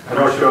 I'm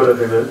not sure that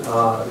they will.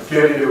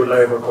 Clearly they would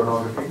lie about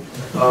pornography.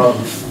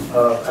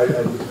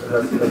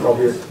 That's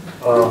obvious.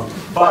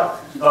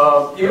 But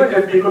even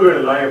if people were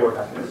to lie about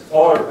happiness,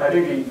 or I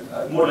think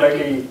the more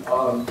likely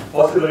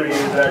possibility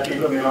is that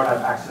people may not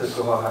have access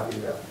to how happy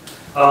they are.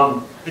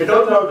 It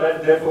turns out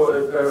that therefore,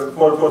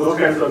 for those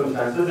kinds of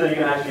circumstances, then you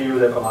can actually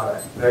use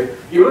fMRI, right?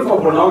 Even for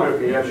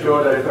pornography, I'm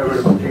sure that if I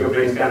were to take a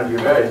brain scan of you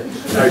guys,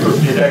 I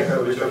could detect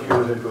which of you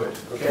was into it,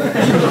 okay?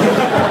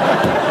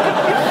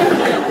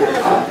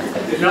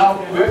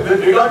 Now,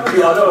 with regard to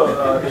the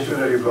other issue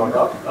that you brought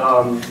up,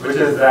 which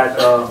is that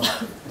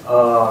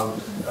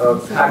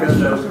happiness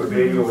levels could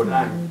vary over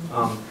time.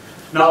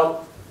 Now,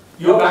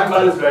 your bank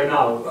balance right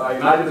now, I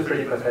imagine, is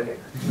pretty pathetic.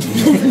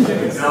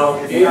 Now,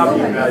 the day after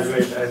you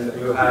graduate and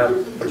you have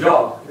a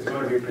job, it's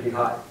going to be pretty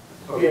high.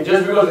 Okay,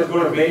 just because it's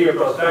going to vary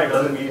across time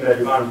doesn't mean that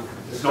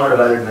it's not a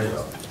valid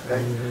measure.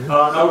 Okay?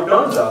 Now, it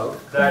turns out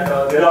that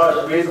there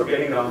are ways of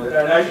getting around it.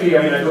 And actually,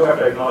 I do have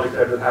to acknowledge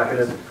that with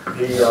happiness,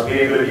 the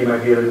variability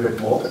might be a little bit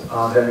more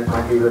than it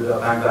might be with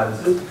bank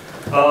balances.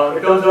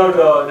 It turns out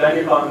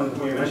Danny Kahneman,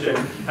 who you mentioned,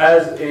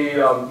 has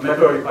a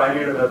method, he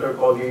pioneered a method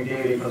called the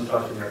day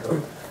reconstruction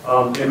method.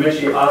 In which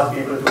he asked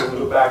people to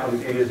look back on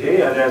the previous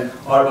day and then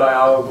hour by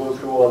hour go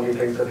through all the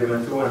things that they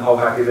went through and how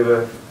happy they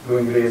were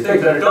doing day 6.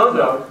 And it turns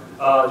out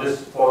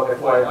just for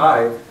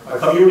FYI,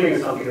 commuting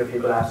is something that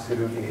people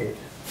absolutely hate.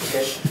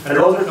 Okay? And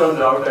it also turns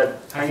out that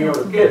hanging out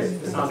with kids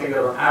is something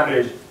that on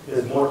average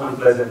is more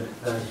unpleasant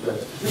than it's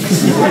pleasant.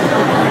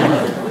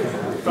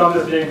 From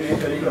this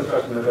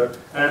reconstruction method.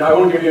 And I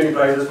won't give you any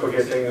prizes for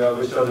guessing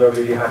which ones are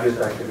really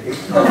happiest activities.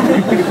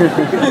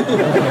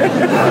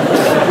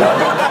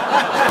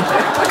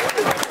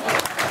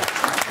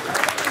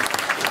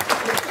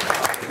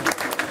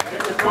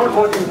 It's not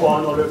watching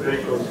porn, always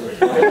very close to it.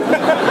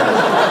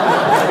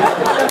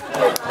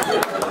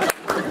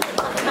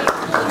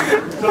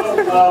 So,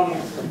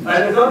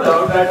 and it turns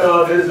out that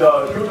there is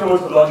a huge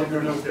amount of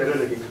longitudinal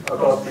sterility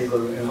across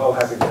people in how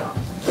happy they are.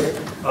 Okay?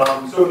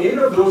 So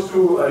neither of those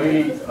two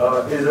really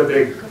is a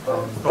big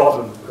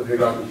problem with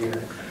regard to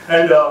GNH.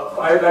 And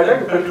I'd like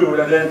to conclude,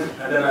 and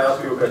then I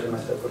ask you a question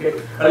myself. Okay?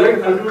 I'd like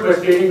to conclude by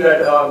stating that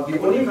the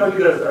only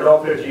country that has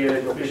adopted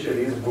GNH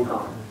officially is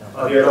Bhutan.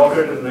 They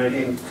adopted it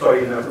in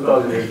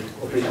 2008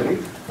 officially.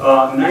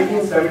 In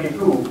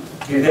 1972,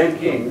 the then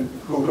king,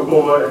 who took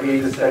over at the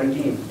age of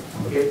 17,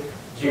 okay,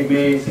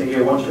 Jigme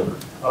Singye Wanchuk,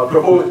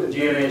 proposed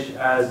GNH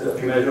as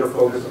a measure of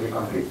progress of the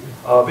country.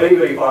 Very,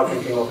 very far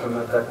thinking of him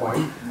at that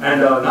point.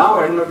 And now,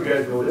 I don't know if you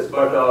guys know this,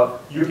 but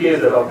UK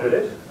has adopted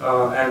it.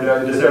 And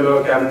in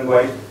December, Cameron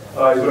White is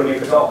going to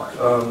make a talk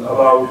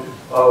about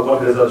what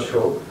the results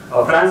show.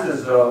 France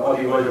is on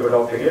the verge of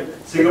adopting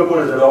it.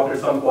 Singapore has adopted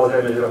some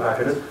quasi-measure of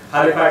happiness.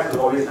 Halifax has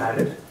always had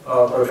it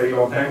for a very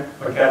long time,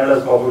 but Canada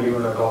is probably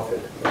going to adopt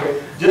it.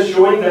 Okay? Just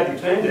showing that the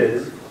trend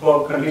is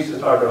for countries to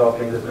start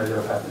adopting this measure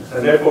of happiness.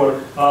 And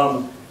therefore,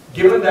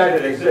 given that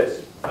it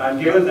exists, and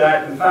given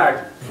that, in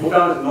fact,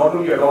 Bhutan has not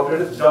only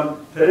adopted it, it's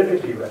done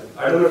terrifically well.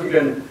 I don't know if you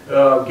can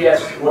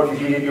guess what the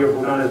GDP of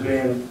Bhutan has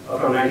been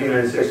from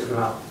 1996 to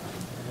now.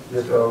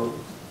 Just throw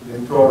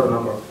out a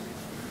number.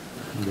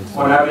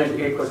 On average,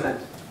 8%.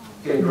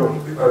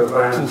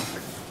 Per annum.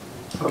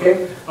 Okay?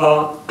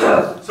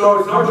 So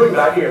it's not doing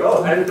badly at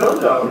all. And it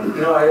turns out,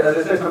 as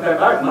I said sometime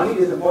back, money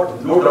is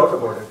important, no doubt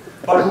about it.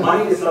 But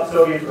money is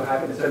subservient to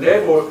happiness. And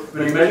therefore,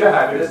 when you measure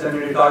happiness and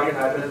when you target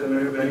happiness and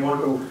when you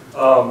want to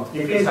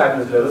increase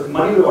happiness levels,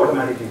 money will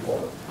automatically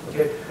follow.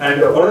 Okay?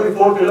 And one of the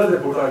 4 pillars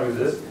that Bhutan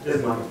uses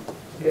is money.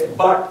 Okay?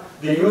 But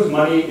they use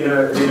money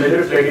they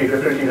measure it slightly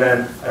differently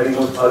than I think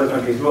most other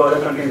countries do.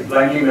 Other countries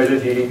blindly measure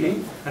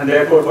GDP. And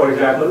therefore, for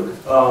example,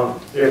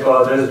 if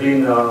there has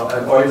been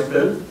an oil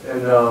spill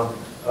in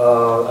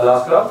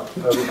Alaska,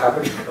 which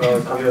happened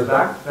some years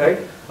back, right?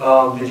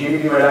 The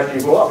GDP might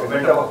actually go up. It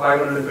went up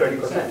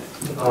 530%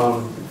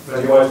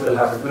 when the oil spill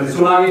happened. When the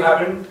tsunami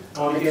happened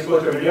on the east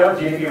coast of India,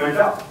 GDP went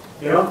up.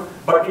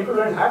 But people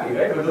weren't happy,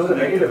 right? Because those are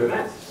negative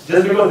events.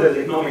 Just because there's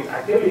economic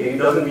activity, it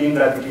doesn't mean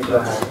that the people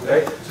are happy,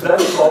 right? So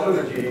that's the problem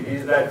with GDP,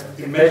 is that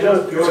it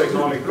measures pure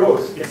economic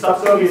growth. It's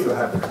subservient to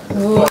happiness.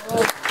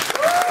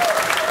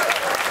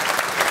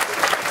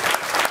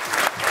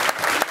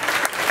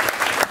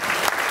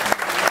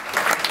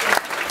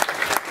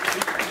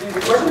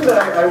 The question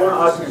that I want to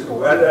ask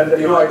you, and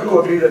I do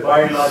agree that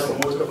by and large for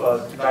most of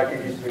us,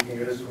 practically speaking,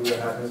 it is true that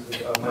happiness,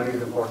 money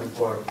is important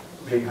for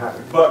being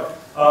happy. But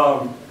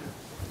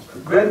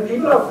when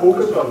people are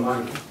focused on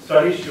money,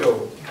 studies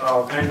show,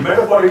 and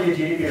metaphorically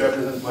GDP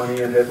represents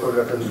money and therefore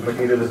represents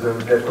materialism,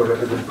 therefore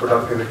represents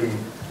productivity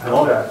and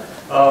all that.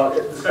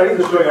 The studies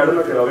are showing, I don't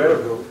know if you're aware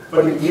of those,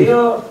 but the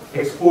mere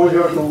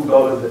exposure to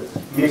dollar bills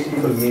makes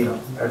people meaner.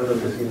 I don't know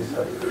if you've seen this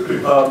study.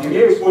 The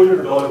mere exposure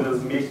to dollar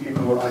bills makes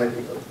people more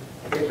unethical.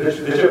 Okay?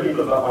 Richer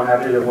people on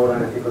average are more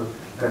unethical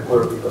than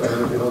poorer people. I don't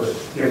know if you know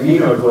this. They're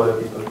meaner to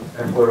other people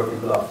than poorer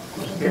people are.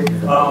 Okay?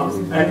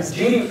 And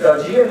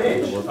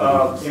GNH,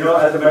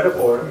 as a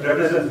metaphor,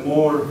 represents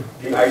more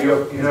the idea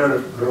of inner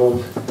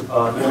growth,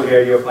 more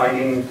the idea of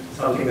finding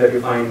something that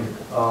you find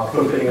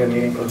fulfilling and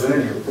meaningful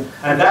within you.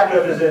 And that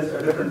represents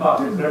a different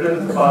path. It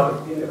represents the path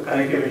of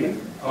connectivity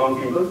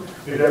among people.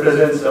 It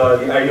represents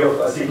the idea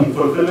of seeking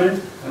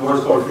fulfillment and what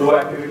is called flow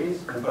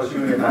activities and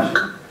pursuing a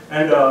passion.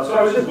 And so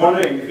I was just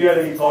wondering if you had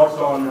any thoughts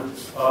on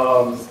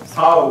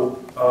how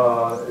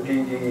the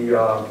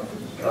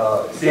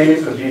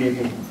savings of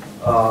GDP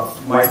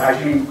might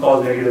actually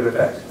cause negative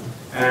effects,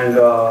 and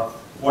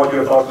what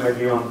your thoughts might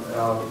be on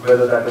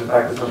whether that in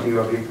fact is something you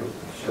agree to.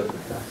 Sure.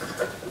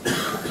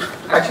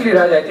 Actually,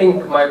 Raj, I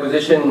think my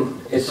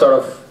position is sort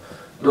of,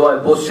 though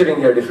I'm posturing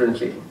here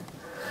differently,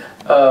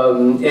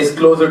 is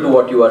closer to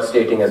what you are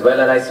stating as well.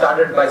 And I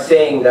started by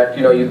saying that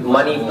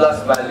money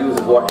plus values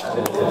is what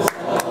happens.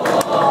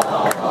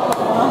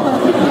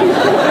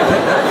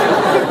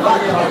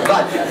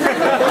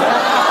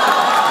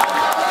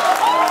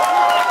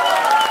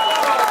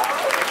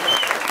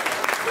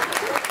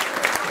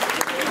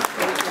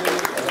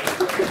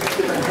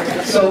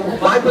 So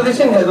my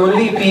position has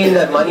only been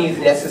that money is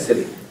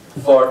necessary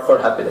for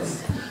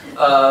happiness.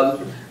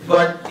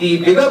 But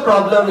the bigger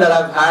problem that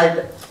I've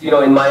had,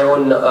 in my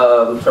own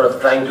sort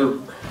of trying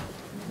to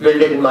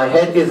build it in my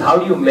head is how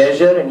do you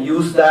measure and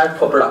use that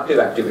for productive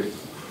activity.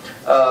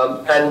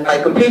 And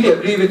I completely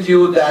agree with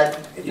you that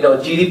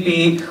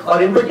GDP,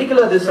 or in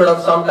particular this sort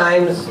of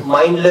sometimes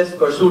mindless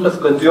pursuit of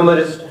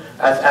consumerist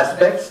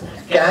aspects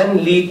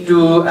can lead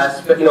to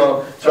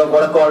sort of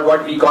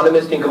what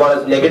economists think about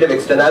as negative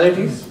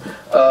externalities.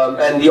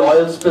 And the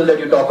oil spill that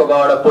you talk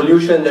about, or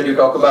pollution that you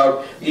talk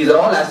about, these are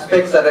all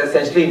aspects that are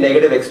essentially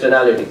negative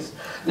externalities.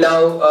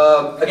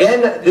 Now,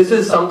 again, this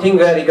is something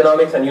where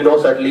economics, and you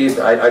know certainly,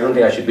 I don't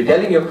think I should be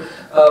telling you,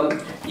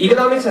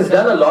 economics has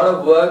done a lot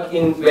of work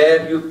in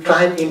where you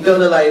try and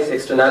internalize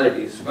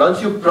externalities.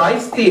 Once you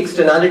price the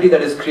externality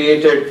that is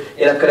created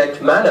in a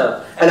correct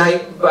manner, and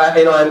I'm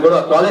going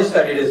to acknowledge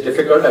that it is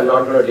difficult, I'm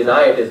not going to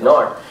deny it is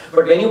not,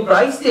 but when you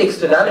price the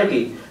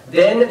externality,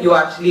 then you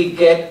actually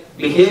get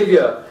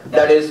behavior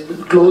that is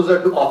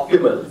closer to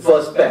optimal,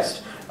 first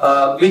best,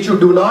 which you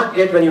do not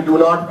get when you do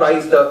not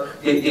price the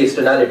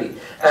externality.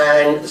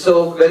 And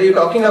so whether you're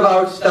talking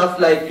about stuff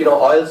like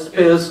oil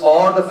spills,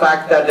 or the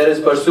fact that there is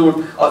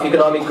pursuit of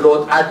economic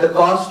growth at the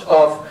cost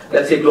of,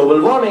 let's say,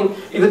 global warming,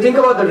 if you think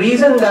about the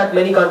reason that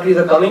many countries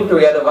are coming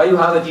together, why you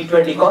have a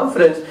G20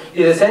 conference,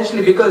 is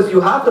essentially because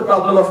you have the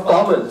problem of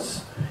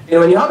commons.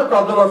 When you have the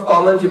problem of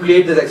commons, you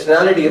create this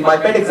externality. My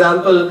pet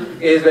example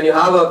is when you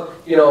have a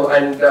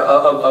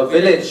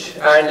village,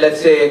 and let's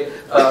say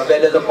where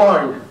there's a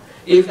pond.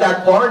 If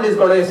that pond is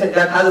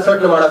that has a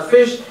certain amount of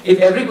fish, if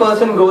every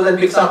person goes and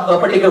picks up a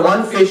particular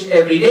one fish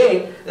every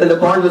day, then the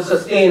pond will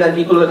sustain and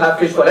people will have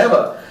fish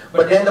forever.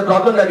 But then the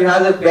problem that you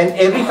have is when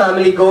every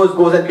family goes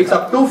and picks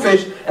up 2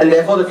 fish, and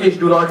therefore the fish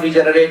do not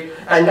regenerate,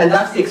 and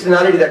that's the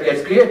externality that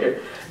gets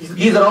created.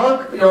 These are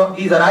all,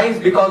 these arise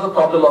because of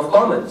problem of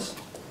commons.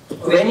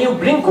 When you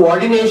bring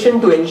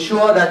coordination to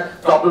ensure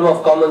that problem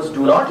of commons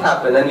do not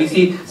happen, and we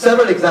see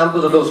several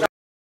examples of those.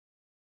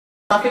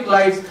 Traffic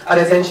lights are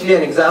essentially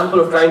an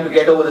example of trying to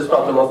get over this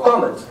problem of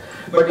commons.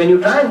 But when you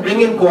try and bring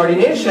in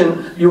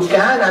coordination, you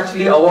can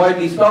actually avoid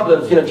these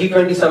problems.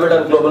 G20 Summit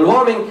on global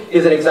warming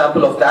is an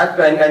example of that,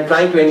 and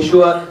trying to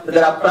ensure that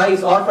there are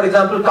price, or for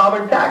example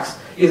carbon tax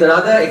is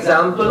another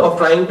example of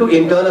trying to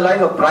internalize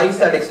or price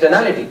that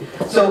externality.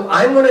 So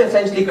I'm going to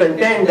essentially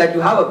contend that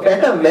you have a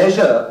better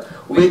measure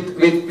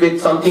with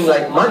something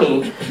like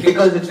money,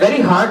 because it's very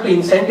hard to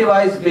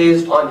incentivize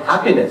based on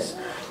happiness.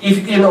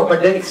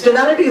 But the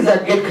externalities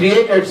that get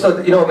created,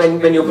 so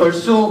when you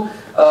pursue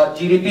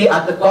GDP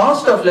at the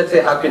cost of, let's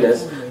say,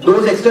 happiness,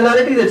 those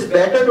externalities, it's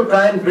better to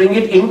try and bring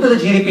it into the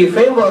GDP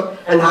framework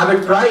and have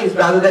it priced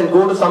rather than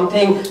go to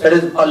something that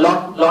is a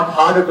lot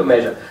harder to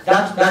measure.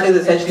 That is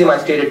essentially my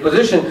stated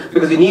position,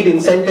 because we need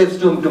incentives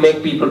to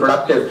make people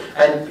productive,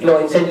 and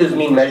incentives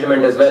mean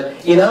measurement as well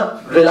in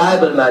a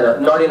reliable manner,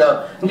 not in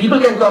a. People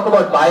can talk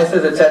about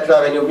biases,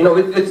 etc. When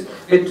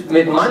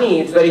with money,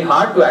 it's very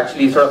hard to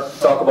actually sort of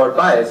talk about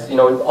bias,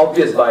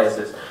 obvious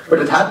biases. But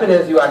with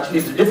happiness,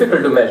 it's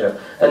difficult to measure,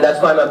 and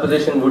that's why my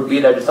position would be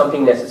that it's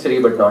something necessary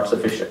but not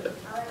sufficient.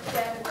 I'll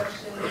understand the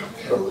question.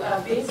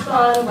 Based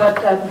on what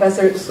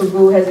Professor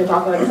Subbu has been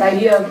talking about, this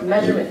idea of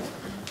measurement,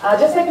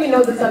 just like we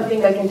know that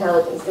something like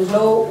intelligence, there's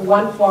no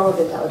one form of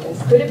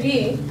intelligence. Could it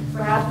be,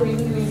 perhaps the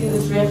reason we see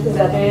this drift is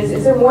that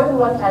is there more than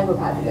one type of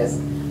happiness?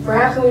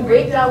 Perhaps when we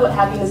break down what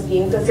happiness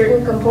means, that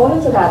certain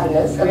components of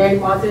happiness are very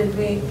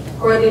positively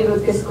correlated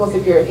with physical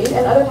security,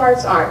 and other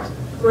parts aren't.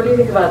 What do you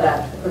think about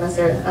that,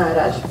 Professor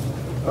Raj?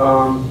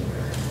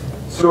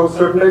 So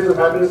certain types of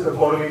happiness are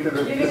correlated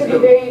with physical. It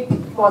could be very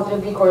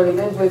positively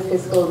correlated with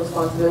fiscal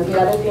responsibility.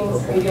 Other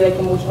things, maybe like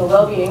emotional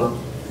well-being,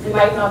 we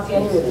might not see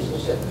any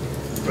relationship.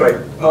 Right.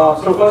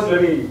 So first,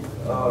 let me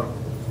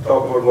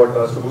talk about what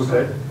Subbu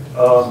said.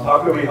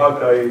 After we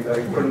hugged,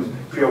 I couldn't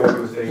hear what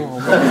he was saying.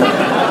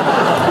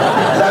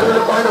 That was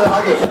the point of the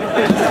hugging.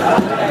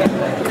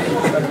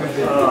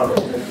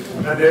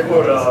 And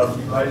therefore,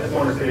 I just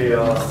want to say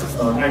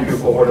thank you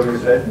for whatever you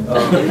said. I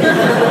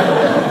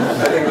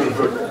think it was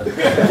good.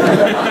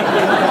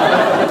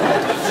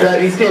 Should I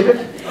restate it?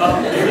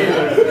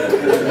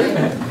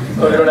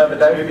 So you don't have the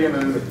time? Maybe in a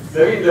little bit.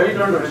 Let me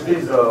turn to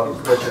Rishti's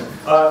question.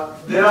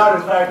 There are,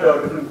 in fact,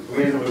 different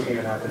ways of looking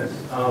at happiness.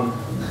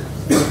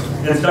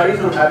 In studies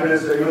on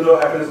happiness, even though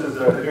happiness is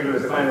difficult to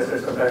define as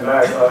some time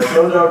back, it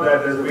turns out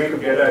that there's a way to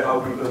get at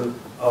how people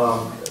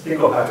think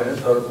of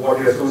happiness, or what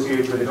they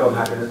associate with the term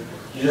happiness.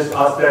 You just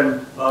ask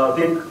them,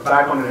 think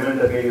back on an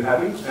event that made you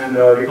happy, and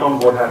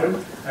recount what happened,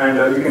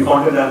 and you can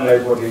content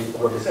analyze what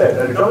they said.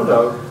 And it turns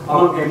out,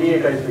 among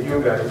MBA types like you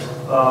guys,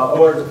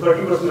 about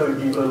 30% of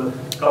the people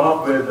come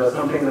up with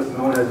something that's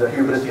known as a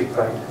heuristic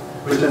pride,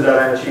 which is that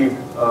I achieved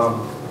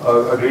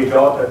a great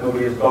job that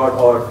nobody has got,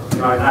 or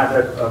I had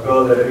that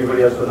girl that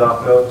everybody else was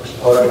after,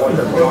 or I watched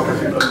that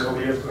pornography that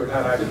nobody else could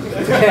have access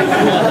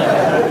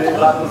to.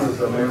 Last one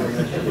was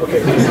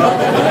okay.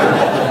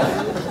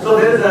 So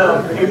there is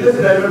a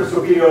implicit element of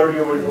superiority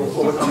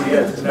over somebody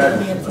else that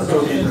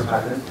associates with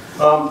happiness.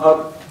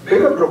 A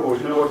bigger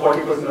proportion, about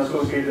 40%,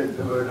 associated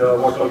with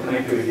what's called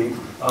connectivity,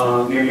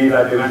 namely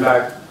that they went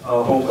back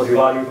home for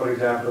Diwali, for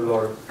example,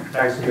 or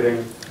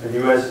Thanksgiving in the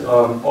US,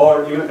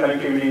 or even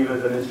connectivity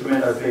with an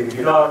instrument, I'd say the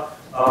guitar,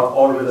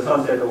 or with a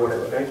sunset or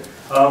whatever, right?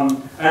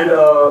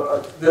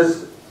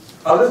 There's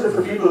other sets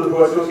of people who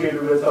are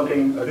associated with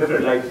something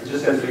different, like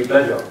just sensory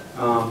pleasure.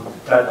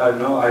 That I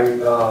know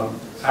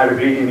had a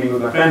great evening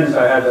with my friends,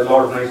 I had a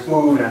lot of nice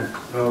food and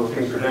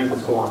things to drink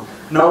and so on.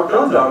 Now it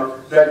turns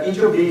out that each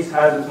of these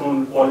has its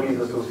own qualities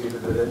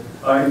associated with it.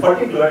 In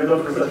particular, in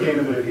terms of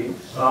sustainability,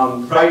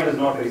 pride is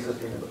not very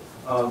sustainable.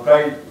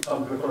 Pride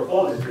comes before a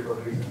fall history for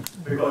a reason.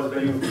 Because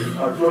when you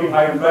are floating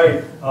high in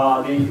pride,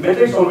 the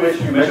metrics on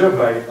which you measure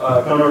pride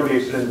turn out to be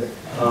extrinsic.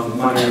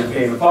 Money and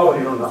fame and power,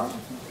 they don't last.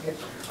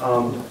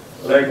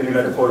 Like in the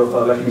metaphor of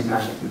lucky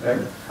standing,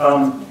 right?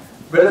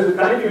 Whereas with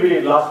connectivity,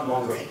 it lasts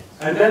longer.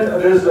 And then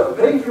there's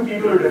very few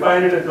people who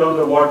define it in terms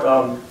of what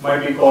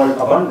might be called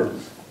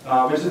abundance,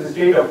 which is the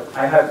state of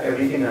I have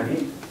everything I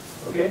need.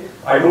 Okay,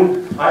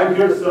 I'm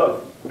here to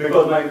serve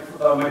because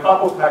my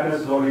cup of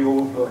happiness is already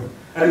overflowing.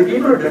 And the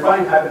people who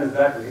define happiness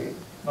that way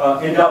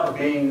end up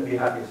being the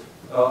happiest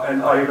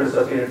and are able to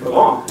sustain it for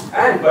long.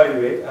 And by the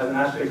way, as an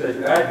asterisk I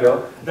should add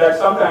here, that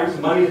sometimes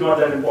money is not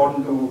that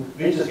important to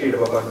reach a state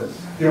of abundance.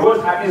 The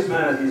world's happiest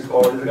man, as he's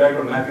called, is a guy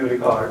called Matthew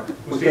Ricard,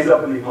 who stays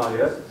up in the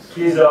Himalayas.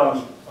 He's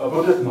a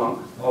Buddhist monk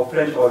of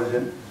French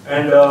origin,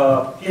 and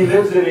he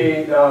lives in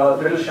a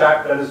little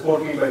shack that is 4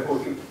 feet by 4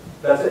 feet.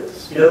 That's it.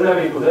 He doesn't have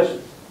any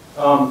possessions.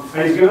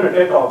 And he's given a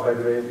TED talk, by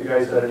the way. If you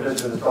guys are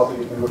interested in this topic,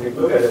 you can go take a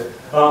look at it.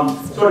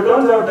 So it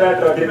turns out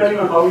that depending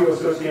on how you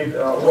associate,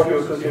 what you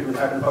associate with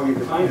happiness, how you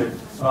define it,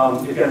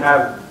 it can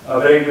have a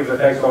variety of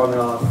effects on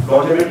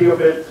longevity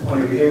of it, on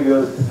your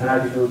behaviors and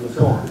attitudes and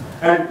so on.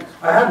 And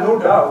I have no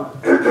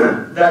doubt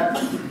that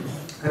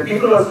the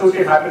people who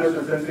associate happiness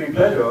with sensory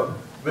pleasure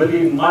will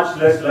be much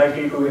less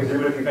likely to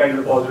exhibit the kind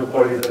of positive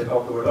qualities that I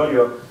talked about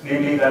earlier,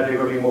 namely that they're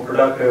going to be more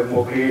productive,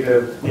 more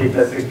creative, take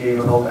less sick leave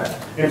and all that.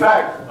 In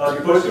fact,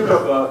 the pursuit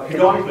of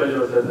hedonic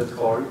pleasures, as it's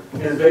called,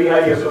 is very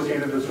highly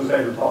associated with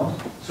suicidal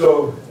thoughts.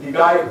 So the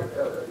guy,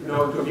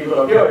 to people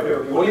out here, if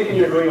the only thing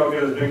you're doing out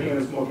here is drinking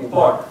and smoking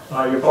pot,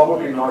 you're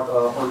probably not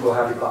onto a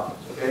happy path.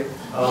 Okay?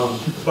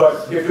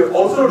 But if you're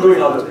also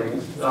doing other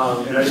things,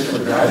 in addition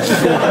to that,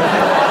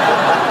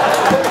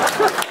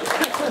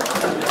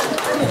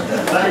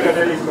 like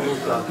attending school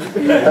stuff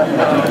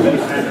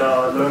and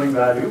learning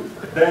value,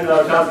 then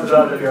chances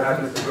are that your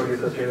happiness is going to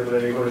be sustainable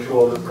and you're going to show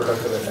all this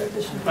productive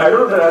effect. I don't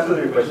know if that answers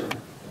your question.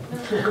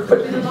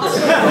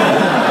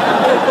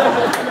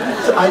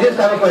 So I just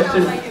have a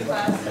question.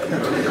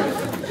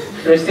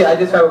 Rishti, I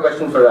just have a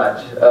question for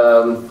Raj.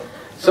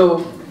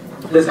 So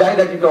this guy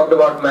that you talked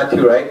about,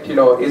 Matthew, right?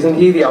 Isn't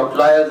he the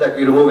outliers that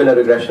we remove in a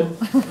regression?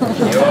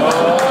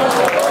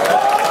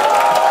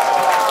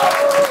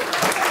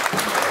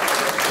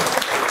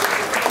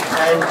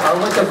 And how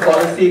much of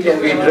policy can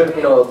be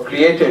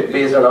created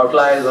based on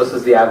outliers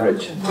versus the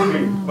average? Could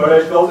be. But I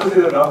should also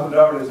say that Rahul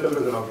Dravid itself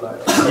is an outlier.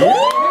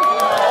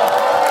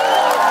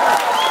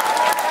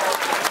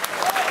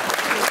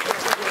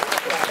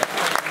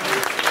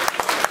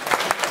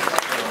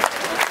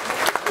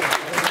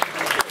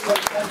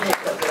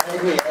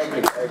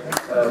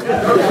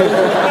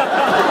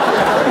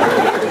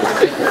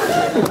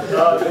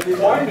 The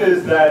point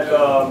is that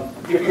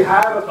if you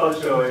have a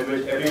culture in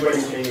which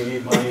everybody's saying you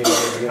need money in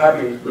order to be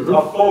happy,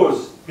 of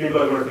course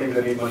people are going to think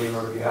they need money in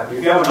order to be happy.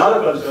 If you have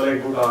another culture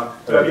like Bhutan,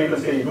 where people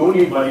say you don't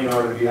need money in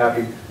order to be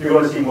happy, you're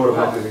going to see more of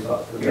happy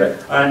results. Okay?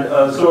 And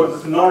so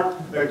it's not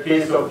a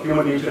case of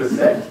human nature is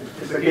set.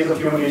 It's a case of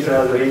human nature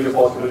has a range of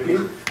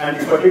possibilities, and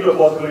the particular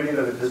possibility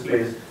that it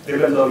displays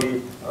depends on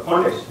the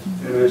context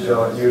in which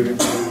you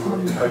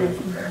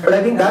But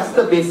I think that's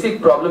the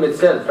basic problem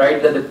itself,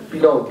 right? That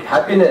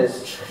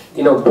happiness,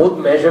 both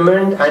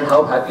measurement and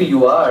how happy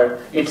you are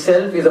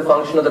itself is a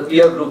function of the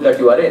peer group that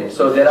you are in.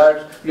 So there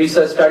are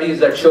research studies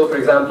that show, for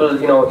example,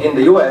 in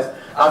the US,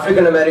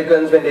 African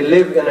Americans, when they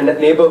live in a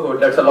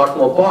neighborhood that's a lot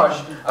more posh,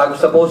 are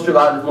supposed to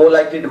are more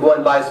likely to go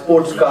and buy a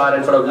sports car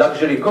and sort of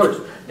luxury goods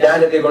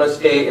than if they're going to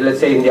stay, let's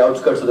say, in the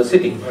outskirts of the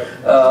city.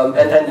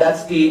 And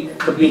that's the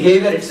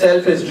behavior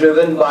itself is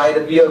driven by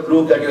the peer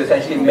group that you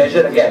essentially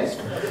measure against.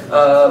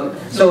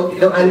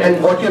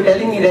 And what you're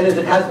telling me then is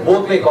it has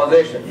both-way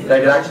causation,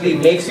 that it actually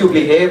makes you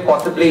behave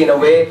possibly in a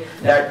way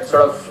that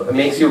sort of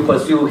makes you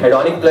pursue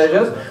hedonic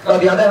pleasures. On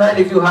the other hand,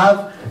 if you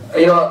have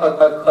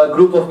a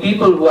group of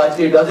people who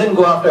actually doesn't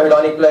go after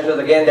hedonic pleasures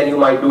again, then you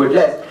might do it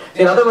less.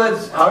 So in other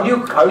words, how do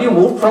you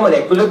move from an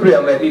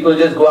equilibrium where people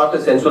just go after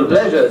sensual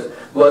pleasures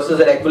versus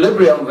an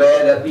equilibrium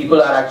where the people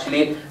are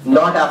actually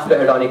not after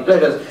hedonic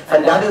pleasures?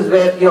 And that is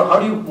where, how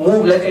do you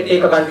move, let's say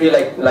take a country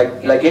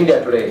like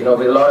India today,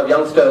 with a lot of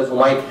youngsters who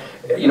might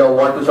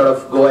want to sort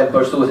of go and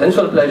pursue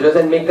sensual pleasures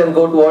and make them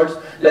go towards,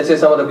 let's say,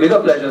 some of the bigger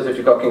pleasures that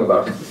you're talking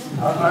about.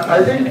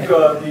 I think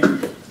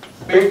the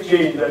big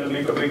change that will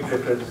make a big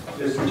difference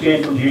is to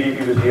change from GDP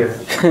to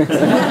GNH.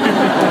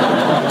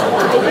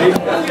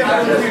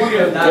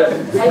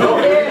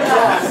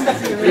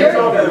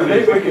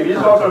 Very quickly, we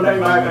talked some time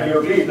back and you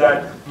agreed that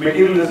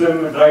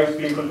materialism drives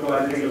people to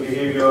analytical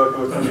behavior,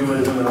 to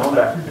consumerism and all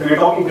that. And we're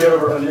talking there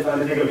about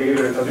analytical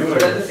behavior and consumerism.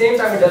 But at the same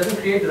time, it doesn't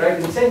create the right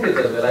incentives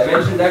as well. I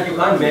mentioned that you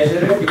can't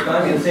measure it, you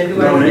can't incentivize it.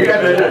 No, you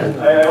can't measure it.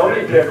 I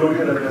already told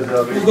you that there's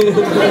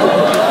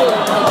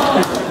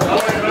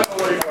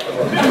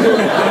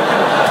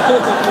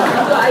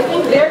So I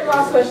think their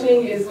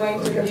cross-questioning is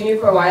going to continue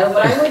for a while.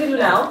 What I'm going to do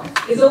now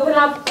is open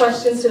up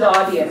questions to the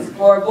audience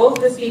for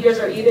both the speakers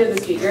or either of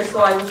the speakers.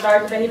 So I will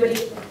start, if anybody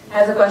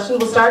has a question,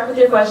 we'll start with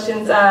your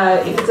questions.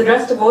 If it's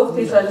addressed to both,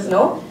 please let us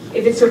know.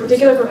 If it's to a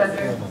particular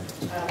professor,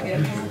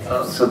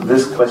 so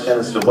this question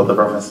is to both the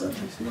professors.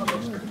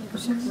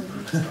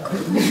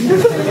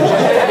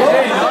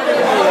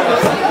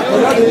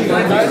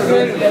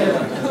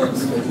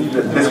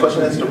 This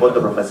question is to both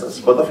the professors.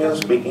 Both of you are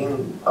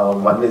speaking,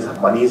 one is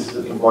money is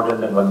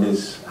important and one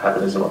is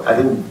happiness. I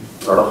think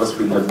a lot of us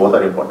feel that both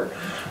are important.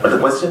 But the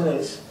question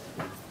is,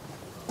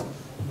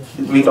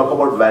 we talk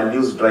about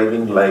values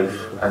driving life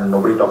and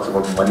nobody talks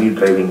about money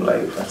driving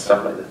life and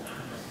stuff like that.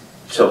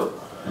 So,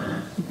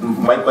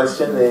 my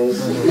question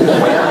is,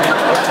 why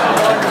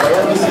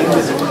are we seeing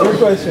this? Good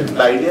question.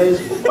 The idea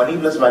is money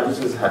plus values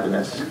is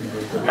happiness.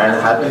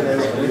 And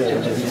happiness,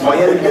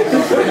 why are we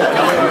getting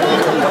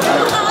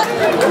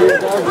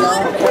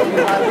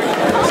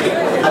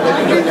let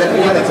me give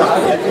an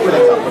example.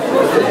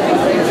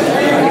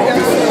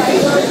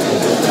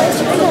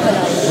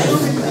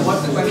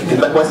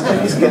 The question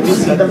is, can we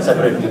see them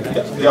separately?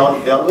 They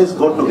always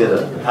go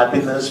together.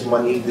 Happiness,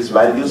 money, these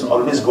values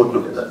always go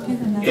together.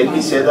 Can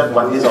we say that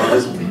one is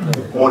always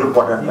more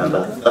important than the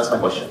other? That's my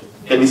question.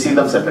 Can we see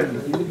them separately?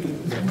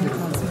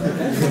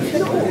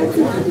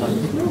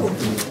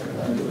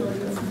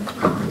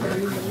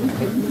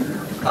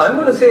 I'm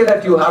going to say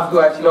that you have to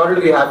actually, in order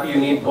to be happy, you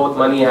need both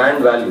money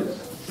and values.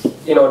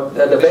 You know,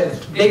 the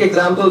best, take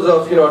examples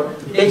of,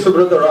 take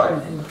Subrata Roy,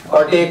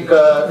 or take,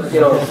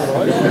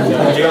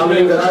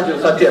 Ramling Raju,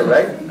 Satyam,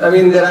 right? I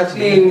mean, they're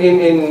actually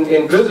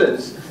in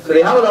prisons. So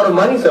they have a lot of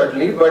money,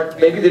 certainly, but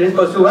maybe they didn't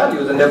pursue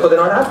values, and therefore they're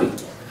not happy.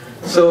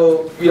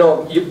 So,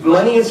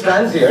 money is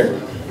transient.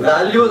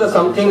 Values are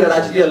something that are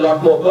actually a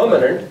lot more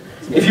permanent.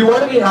 If you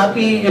want to be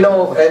happy, at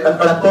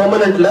a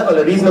permanent level,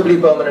 a reasonably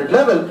permanent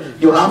level,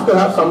 you have to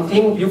have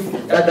something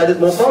that is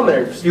more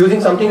permanent. Using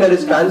something that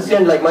is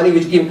transient, like money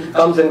which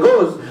comes and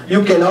goes,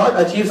 you cannot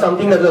achieve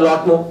something that is a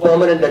lot more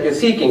permanent that you're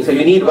seeking. So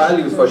you need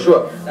values for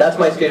sure. That's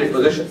my stated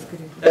position.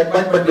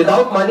 But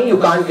without money, you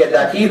can't get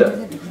that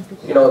either.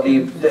 So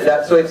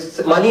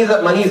money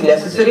is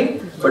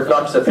necessary, but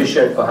not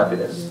sufficient for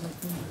happiness.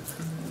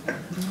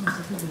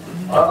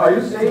 Are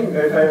you saying,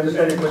 if I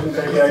understand your question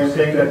correctly, are you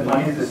saying that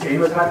money is the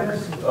same as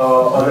happiness?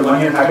 Or that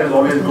money and happiness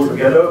always go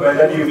together? By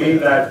that you mean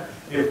that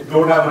if you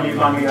don't have money, you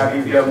can't be happy,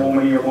 if you have more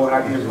money, you're more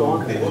happy, and so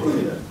on?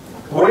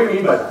 What do you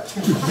mean by that?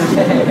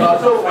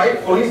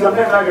 Only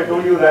sometime back I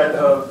told you that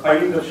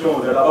findings have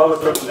shown that above a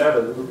certain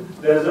level,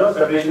 there is a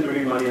separation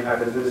between money and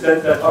happiness, in the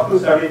sense that up to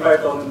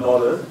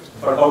 $75,000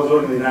 per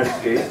household in the United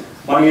States,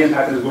 money and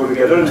happiness go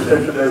together, in the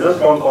sense that there is a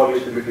strong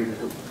correlation between the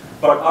two.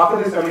 But after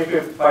the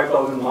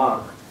 75,000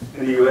 mark,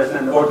 in the US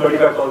and about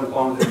 35,000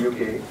 pounds in the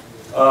UK,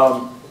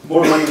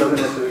 more money doesn't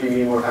necessarily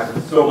mean more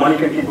happiness. So money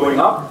can keep going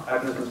up,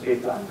 happiness will stay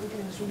flat.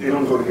 They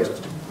don't go together.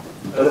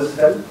 Does this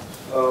help?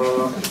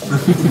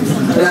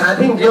 I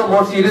think,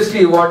 more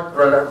seriously, what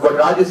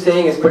Raj is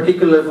saying is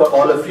particular for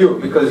all of you,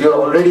 because you're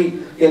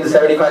already in the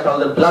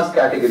 75,000 plus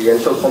category,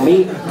 and so for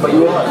me, for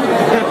you all,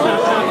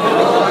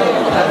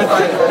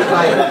 that's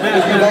fine.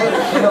 If you guys,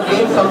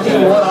 gain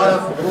something more out of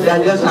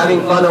than just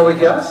having fun over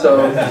here,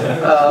 so.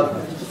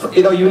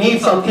 You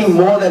need something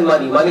more than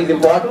money. Money is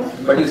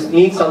important, but you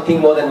need something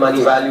more than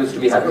money, values to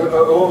be happy.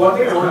 One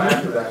thing I want to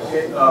add to that,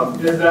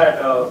 is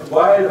that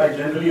while I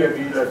generally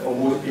agree that for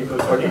most people,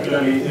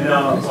 particularly in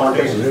a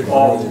context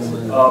of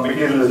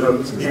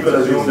materialism, people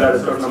assume that a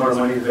certain amount of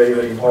money is very,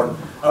 very important.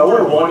 I want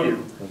to warn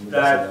you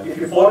that if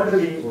you fall into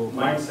the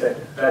mindset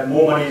that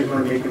more money is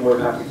going to make you more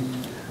happy,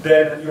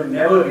 then you'll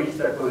never reach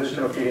that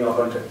position of feeling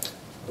abundant.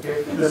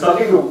 Okay? There's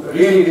something to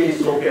really, really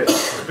soak in.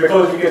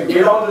 Because you can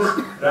get on this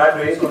rat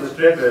race or this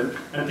treadmill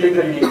and think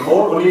that you need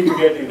more, only if you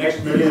get the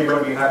next million you're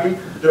going to be happy.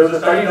 There was a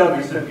study done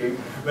recently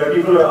where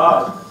people were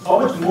asked, how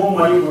much more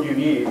money would you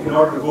need in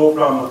order to go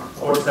from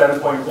about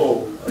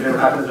 7.0, their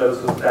happiness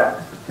levels was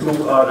that, to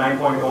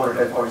 9.0 on a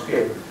 10-point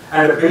scale.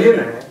 And a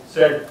billionaire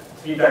said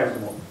 3 times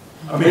more.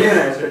 A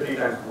millionaire said 3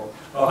 times more.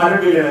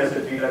 100 billionaires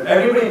said 3 times.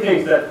 Everybody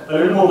thinks that a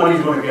little more money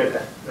is going to get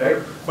that,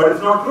 right? But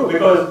it's not true,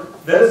 because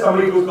there is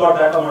somebody who's got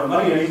that amount of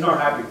money and he's not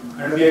happy.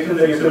 And to the extent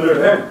that you're similar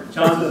to him,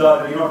 chances are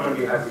that you're not going to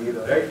be happy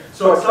either, right?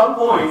 So at some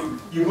point,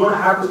 you're going to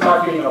have to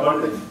start feeling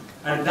abundant.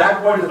 And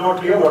that point is not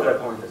clear what that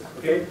point is,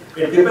 okay?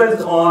 It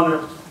depends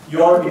on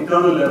your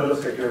internal level of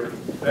security,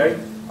 right?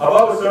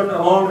 Above a certain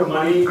amount of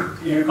money,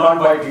 you can't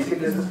buy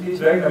basic necessities,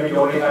 right? I mean, you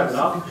already have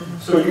enough.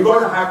 So you're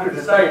going to have to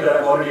decide that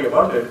I'm already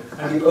abundant.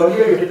 And the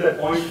earlier you hit that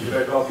point, the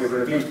better off you're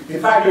going to be. In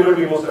fact, you're going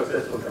to be more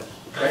successful then.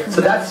 Right?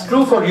 So that's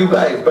true for you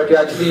guys, but you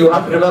have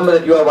to remember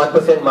that you are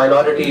 1%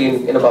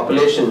 minority in a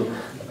population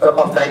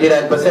of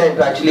 99%,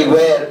 actually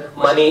where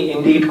money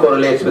indeed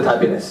correlates with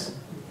happiness.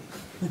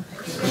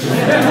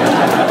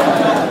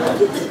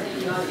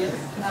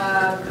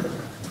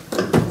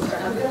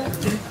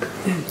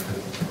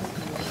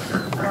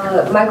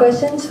 My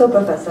question is for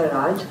Professor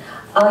Raj.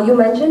 You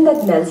mentioned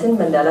that Nelson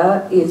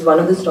Mandela is one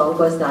of the strong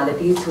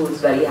personalities who is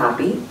very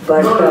happy,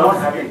 but no, not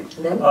happy.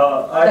 Then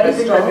I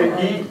think that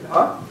he.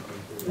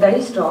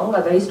 very strong,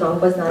 a very strong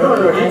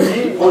personality. No,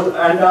 he was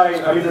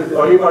I mean, the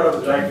early part of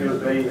his life, he was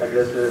very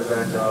aggressive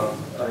and,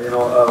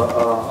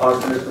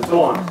 arsonist and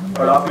so on.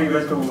 But after he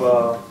went to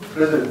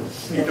prison,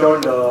 he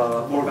turned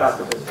more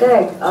pacifist.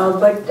 Correct.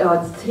 But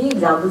 3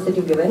 examples that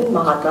you've given,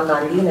 Mahatma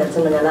Gandhi,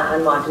 Nelson Mandela,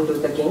 and Martin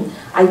Luther King,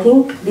 I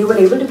think they were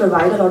able to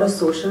provide a lot of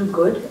social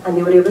good and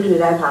they were able to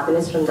derive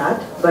happiness from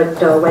that. But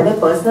when their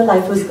personal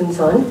life was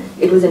concerned,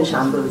 it was in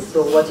shambles.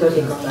 So what's your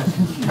take on that?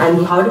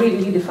 And how do we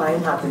really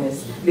define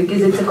happiness?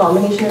 Because it's a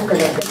combination of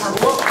collective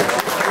happiness.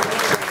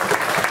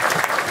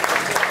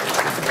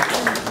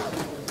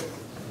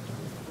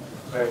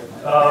 Right.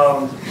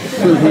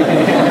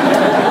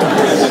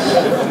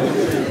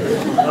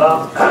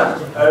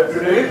 To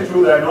tell you the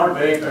truth, I'm not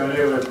very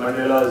familiar with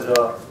Mandela's.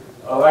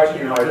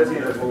 Actually, no, I did see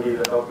that movie,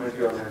 the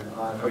documentary on him.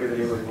 I forget the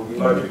name of the movie.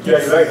 But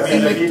yeah, you're right. I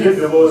mean, like, he did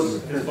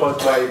divorce his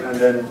first wife and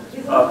then.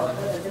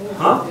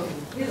 Huh?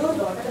 His own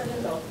daughter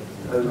doesn't talk.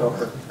 The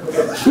doctor.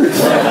 Okay.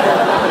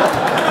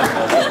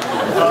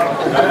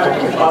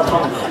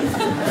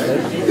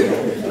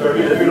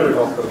 Let me know the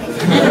doctor.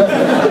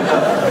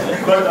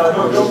 But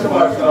no, jokes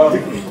apart.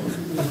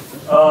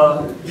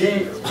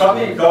 From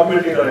the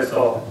documentary that I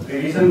saw, the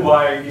reason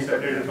why he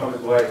separated from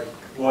his wife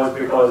was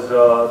because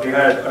they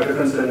had a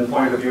difference in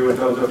point of view in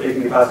terms of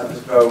taking the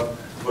pacifist route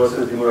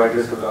versus the more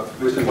aggressive route,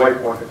 which his wife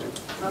wanted to.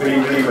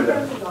 Very with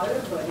that. There's a lot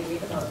of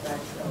debate about that.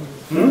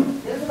 Hmm?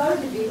 There's a lot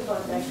of debate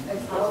about that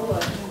as how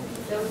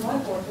there was more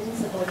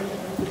importance according to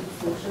him to the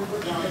social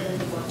good rather than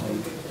the personal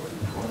good.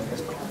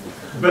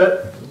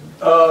 But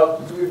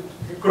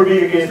it could be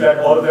the case that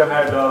all of them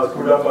had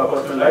screwed up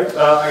personal lives.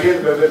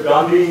 Again, with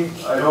Gandhi,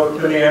 I know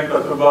till the end,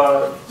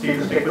 Kasturba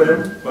seemed to stick with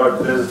him,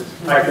 but there's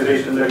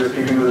accusation that he was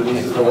sleeping with his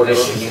nieces or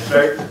whatever.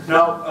 Right?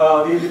 Now,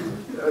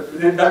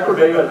 that could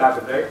very well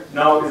happen, right?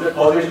 Now, is it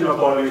causation or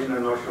correlation?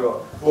 I'm not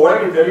sure. But what I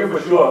can tell you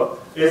for sure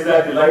is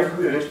that the life of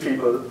the rich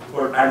people,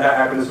 or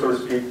anti-happiness, so to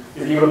speak,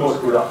 is even more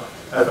screwed up,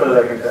 as far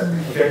as I can tell.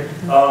 Okay?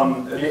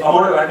 The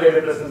amount of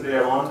antidepressants they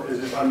are on is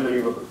just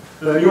unbelievable.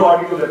 There's a new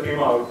article that came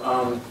out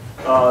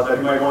that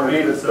you might want to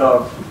read. It's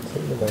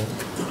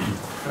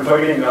I'm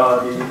forgetting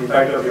the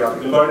title of the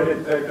article, but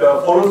it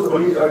follows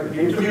only, it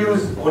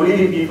interviews only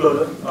the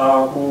people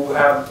who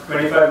have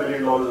 $25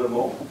 million or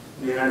more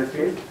in the United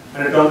States,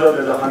 and it turns out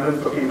there's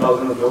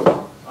 115,000 of those,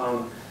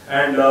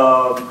 and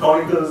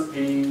chronicles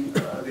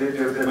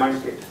their mind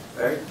state,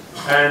 right?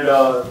 And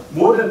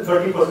more than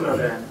 30% of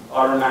them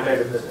are on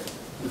antidepressants.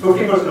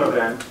 50% of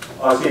them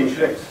are seeing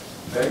shrinks,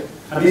 right?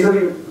 And these are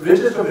the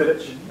richest of the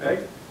rich,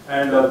 right?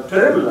 And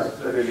terrible lives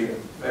that they're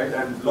leading, right?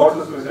 And lots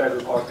of suicidal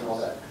thoughts and all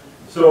that.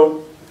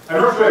 So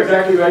I'm not sure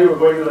exactly where you were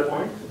going to that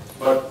point,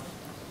 but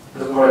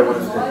this is what I wanted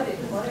to say.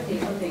 What a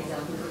take on the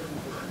example.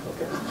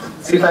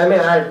 See, if I may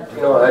add,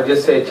 I'd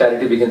just say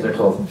charity begins at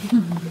home.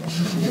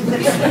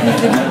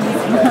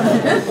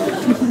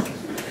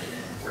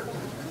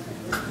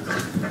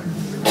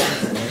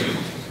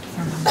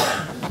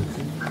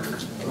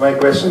 My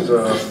questions,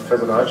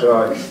 Professor Raj.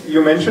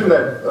 You mentioned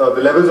that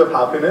the levels of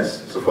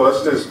happiness, so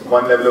first is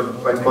one level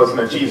of when a person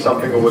achieves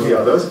something over the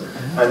others,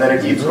 and then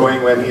it keeps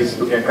growing when he's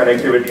looking at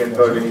connectivity, and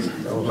third when he's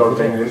sort of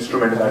playing an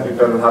instrument in that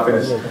internal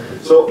happiness.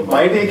 So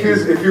my take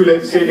is, if you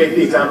let's say take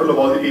the example of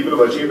all the people who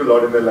have achieved a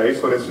lot in their lives,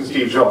 for instance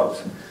Steve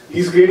Jobs,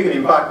 he's creating an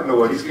impact in the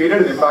world. He's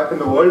created an impact in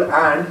the world,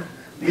 and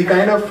the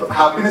kind of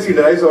happiness he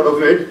derives out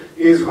of it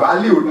is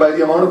valued by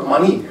the amount of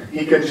money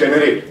he can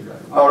generate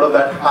out of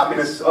that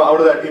happiness, out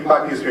of that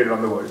impact he's created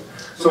on the world.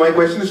 So my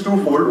question is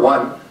twofold.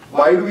 One,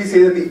 why do we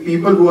say that the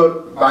people who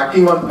are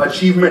backing on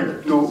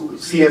achievement to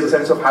see as a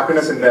sense of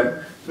happiness in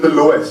them, the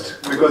lowest?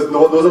 Because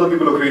those are the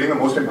people who are creating the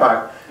most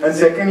impact. And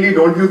secondly,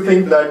 don't you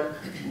think that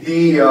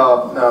the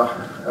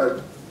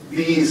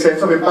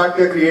sense of impact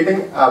they're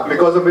creating,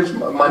 because of which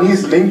money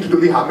is linked to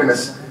the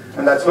happiness,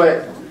 and that's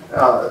why,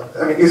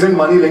 I mean, isn't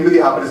money linked to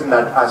the happiness in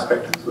that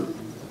aspect? So,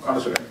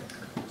 understood.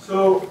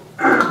 So,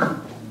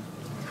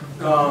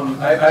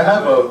 I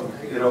have a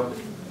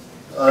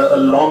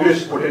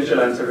longish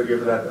potential answer to give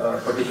to that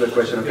particular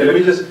question. Okay, let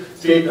me just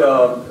state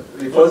the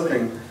first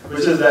thing,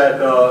 which is that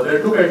there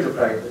are two kinds of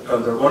pride that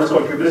comes out. One is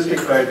called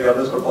hubristic pride, the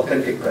other is called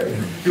authentic pride.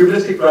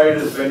 Hubristic pride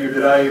is when you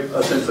derive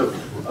a sense of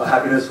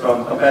happiness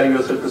from comparing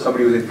yourself to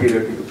somebody who is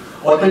inferior to you.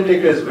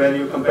 Authentic is when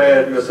you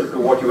compare yourself to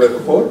what you were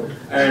before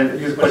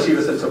and you perceive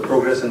a sense of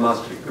progress and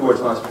mastery,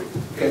 towards mastery.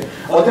 Okay?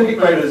 Authentic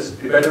pride is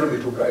the better of the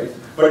two prides,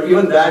 but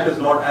even that is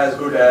not as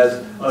good as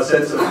a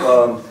sense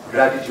of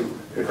gratitude,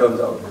 it turns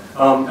out.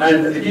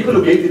 And the people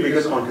who make the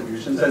biggest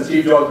contributions, and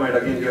Steve Jobs might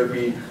again here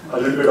be a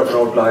little bit of an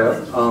outlier.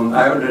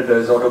 I haven't read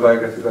his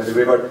autobiography, by the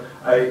way, but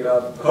I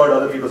heard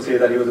other people say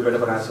that he was a bit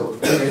of an asshole.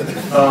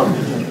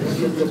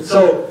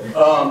 So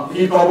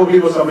he probably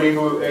was somebody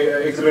who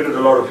exhibited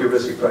a lot of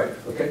hubristic pride.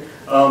 Okay.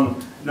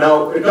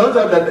 Now it turns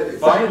out that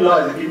by and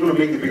large, the people who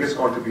make the biggest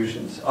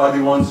contributions are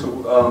the ones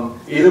who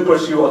either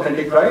pursue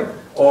authentic pride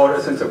or a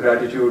sense of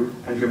gratitude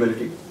and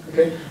humility.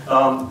 Okay,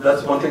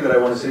 that's one thing that I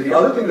want to say. The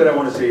other thing that I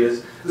want to say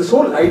is this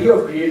whole idea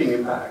of creating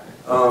impact.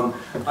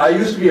 I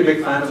used to be a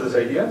big fan of this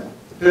idea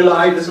till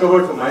I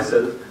discovered for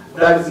myself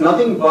that it's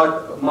nothing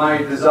but my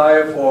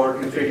desire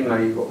for inflating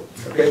my ego.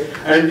 Okay?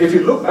 And if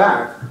you look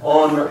back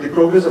on the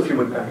progress of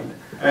humankind,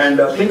 and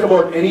think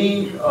about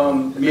any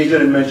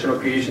major invention or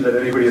creation that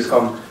anybody has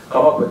come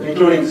up with,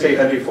 including, say,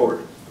 Henry Ford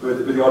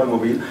with the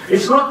automobile,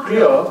 it's not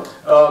clear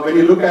when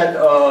you look at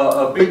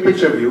a big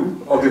picture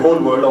view of the whole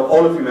world, of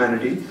all of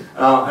humanity,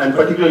 and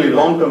particularly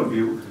long-term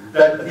view,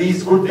 that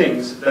these good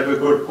things that were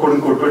good,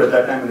 quote-unquote good at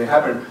that time when they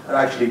happened, are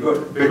actually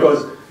good.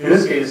 Because in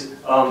this case,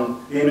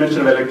 the invention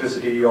of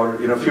electricity or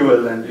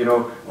fuel and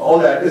all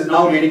that is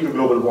now leading to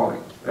global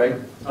warming, right?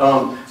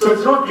 So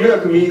it's not clear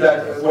to me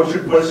that one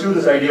should pursue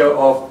this idea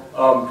of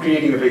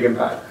creating a big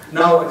impact.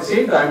 Now, at the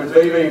same time, it's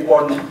very, very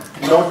important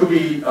not to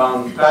be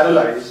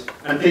paralyzed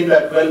and think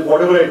that, well,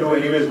 whatever I do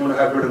anyway is going to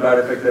have good or bad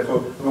effects,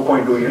 therefore no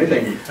point doing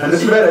anything. And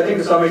this is where I think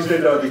to some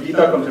extent the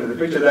Gita comes into the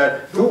picture,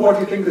 that do what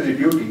you think is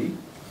your duty,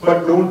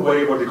 but don't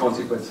worry about the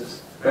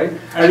consequences, right?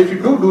 And if you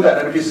do that,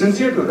 and if you're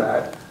sincere to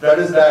that, that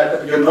is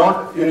that you're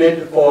not in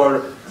it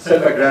for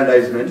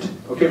self-aggrandizement,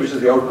 okay, which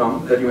is the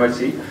outcome that you might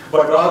see,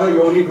 but rather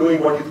you're only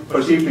doing what you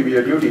perceive to be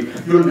your duty,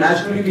 you'll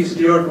naturally be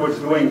steered towards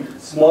doing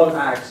small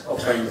acts of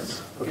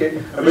kindness, okay?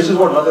 And which is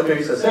what Mother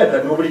Teresa said,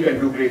 that nobody can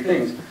do great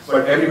things,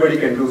 but everybody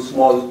can do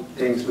small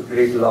things with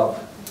great love,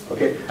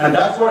 okay? And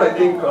that's what I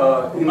think,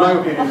 in my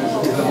opinion,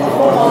 is the most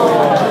important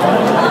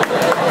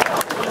thing.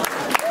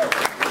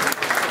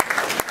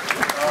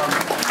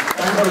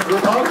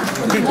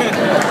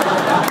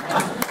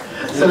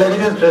 So let me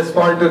just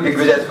respond to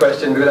Digvijay's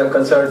question, because I'm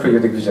concerned for you,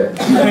 Digvijay.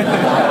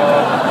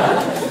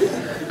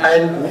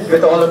 And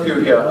with all of you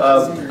here,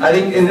 I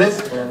think in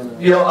this,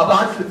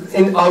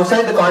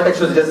 outside the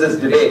context of just this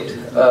debate,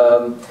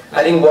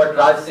 I think what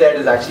Raj said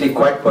is actually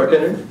quite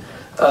pertinent.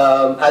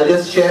 I'll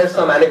just share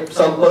some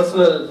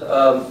personal,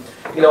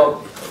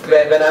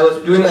 when I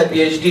was doing my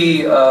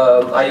PhD,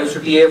 I used to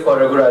TA for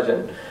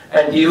Ragurajan,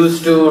 and he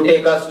used to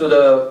take us to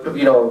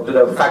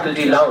the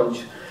faculty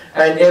lounge.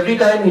 And every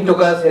time he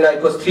took us,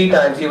 it was 3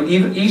 times,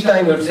 each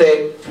time he would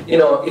say,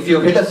 if you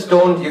hit a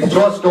stone, if you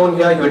throw a stone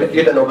here, you would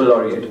hit a Nobel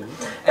laureate.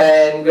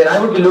 And when I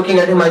would be looking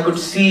at him, I could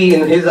see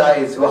in his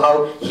eyes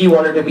how he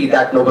wanted to be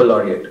that Nobel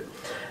laureate.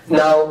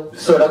 Now,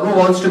 so Raghu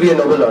wants to be a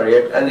Nobel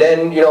laureate, and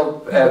then,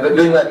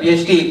 doing my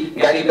PhD,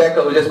 Gary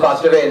Becker, who just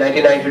passed away in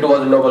 1992,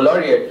 was a Nobel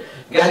laureate.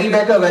 Gary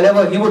Becker,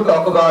 whenever he would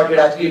talk about, he'd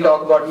actually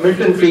talk about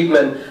Milton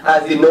Friedman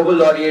as the Nobel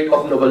laureate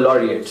of Nobel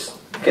laureates.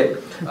 Okay.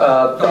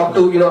 Talk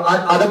to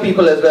other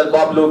people as well,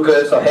 Bob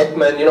Lucas or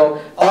Heckman,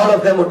 all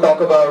of them would talk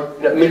about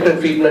Milton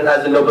Friedman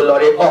as the Nobel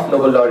laureate of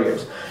Nobel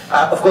laureates.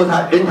 Of course,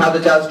 I didn't have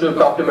the chance to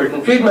talk to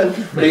Milton Friedman,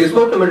 but if you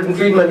spoke to Milton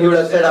Friedman, he would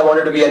have said, I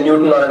wanted to be a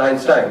Newton or an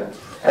Einstein.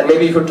 And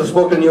maybe if you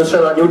spoke to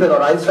Newton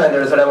or Einstein, they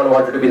would have said, I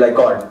wanted to be like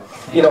God.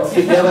 It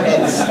never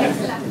ends.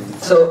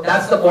 So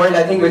that's the point,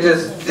 I think, which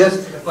is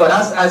just for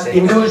us as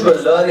individual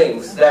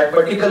learnings, that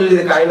particularly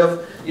the kind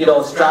of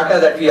strata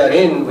that we are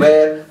in,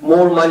 where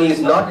more money is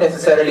not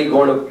necessarily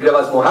going to give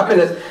us more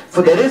happiness.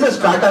 For there is a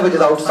strata which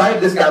is outside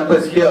this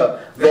campus here,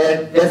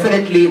 where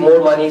definitely more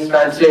money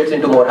translates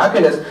into more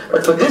happiness.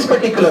 But for this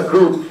particular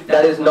group,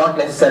 that is not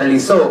necessarily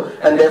so.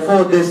 And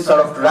therefore, this sort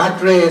of rat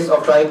race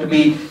of trying to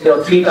be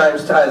 3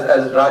 times,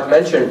 as Raj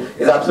mentioned,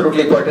 is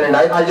absolutely pertinent.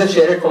 I'll just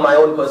share it from my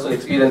own personal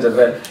experience as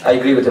well. I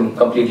agree with him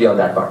completely on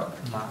that part.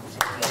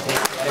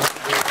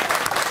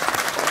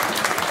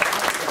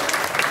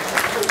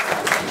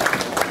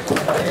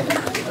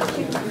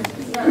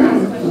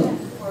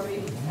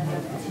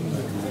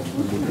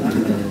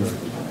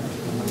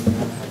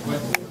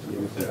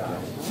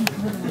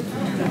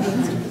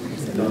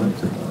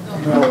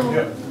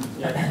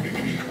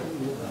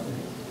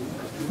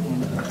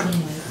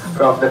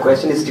 Prof, the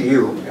question is to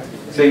you.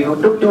 So you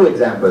took 2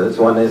 examples.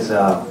 One is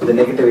the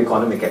negative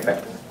economic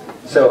effect.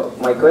 So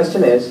my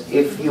question is,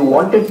 if you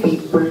wanted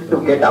people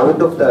to get out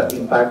of the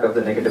impact of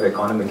the negative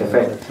economic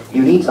effect,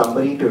 you need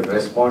somebody to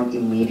respond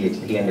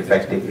immediately and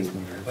effectively.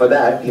 For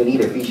that, you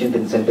need efficient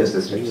incentive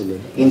systems.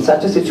 In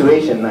such a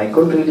situation, I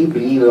couldn't really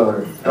believe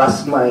or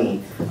trust my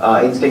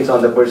instincts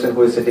on the person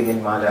who is sitting in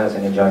Himalayas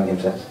and enjoying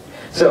himself.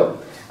 So,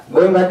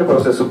 going back to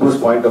Professor Subbu's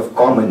point of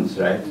commons,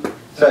 right?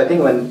 So I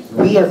think when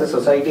we as a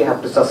society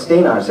have to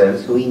sustain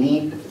ourselves, we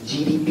need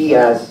GDP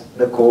as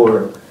the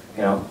core,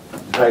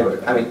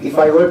 driver. I mean, if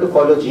I were to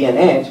follow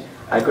GNH,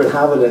 I could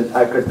have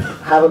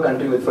a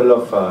country with full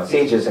of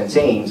sages and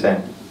saints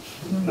and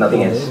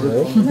nothing else.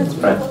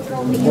 Right.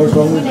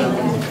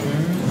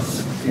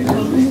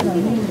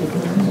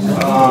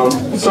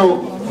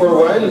 So for a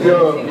while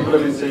here, people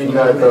have been saying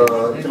that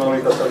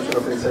economic assumption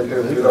of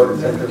incentives, without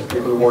incentives,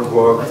 people won't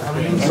work,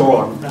 and so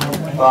on.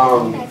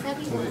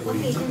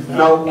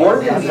 Now, what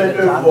is the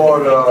incentive for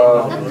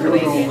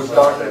you to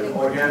start an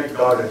organic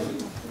garden,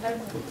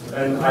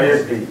 an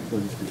ISB,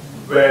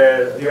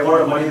 where the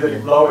amount of money that you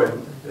plow in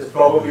is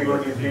probably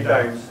going to be 3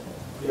 times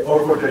the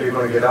output that you're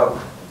going to get out?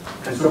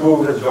 And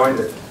Subbu has joined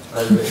it,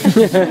 by the way.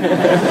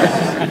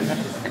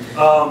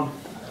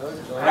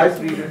 I've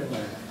seen it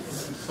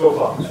so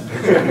far. Is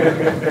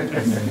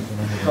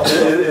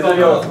that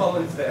your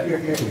comments there?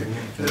 This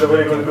is a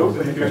very good look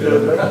in the future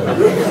as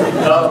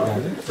well.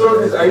 So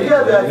this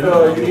idea that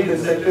you need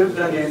incentives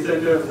and the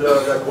incentives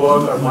that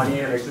work are money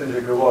and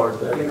extrinsic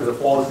rewards, I think is a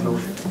false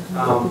notion.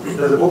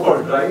 There's a book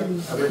called Drive,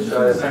 which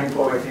I assigned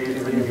for my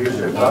PhD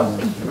leadership class,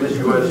 in which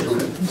you were a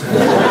student.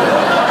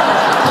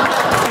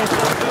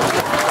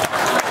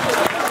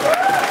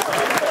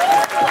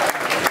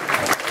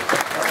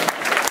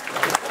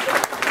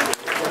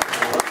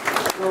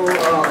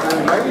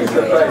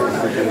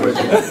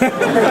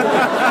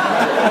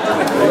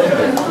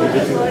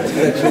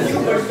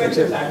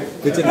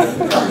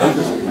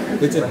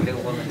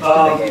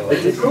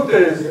 The truth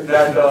is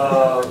that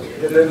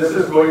this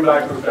is going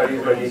back to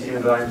studies by DC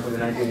and Ryan from the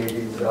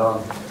 1980s,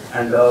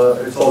 and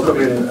it's also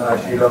been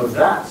actually done with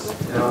stats,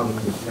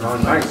 in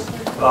mice,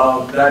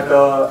 that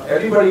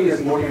everybody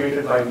is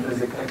motivated by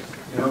intrinsic things.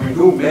 We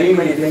do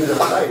many things in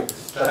our life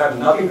that have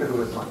nothing to do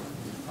with money.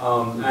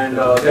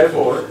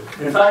 Therefore,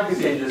 in fact, these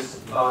sages,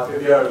 if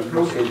they are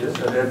true sages,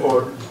 and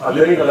therefore are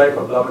living a life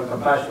of love and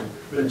compassion,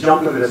 will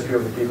jump to the rescue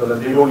of the people,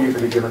 and they don't need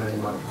to be given any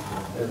money.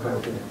 That's my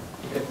opinion.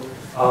 Okay?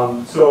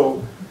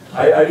 So,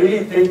 I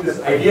really think this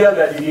idea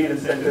that you need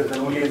incentives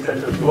and only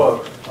incentives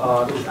work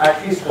is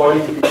actually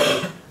spoiling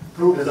people's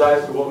true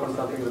desires to work on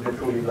something that they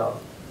truly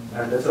love.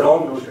 And it's a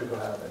wrong notion to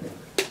have, I think.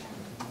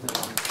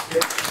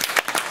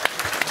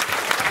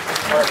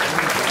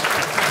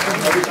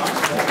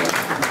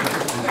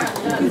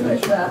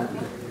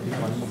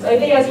 So I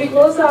think as we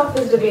close off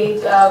this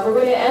debate, we're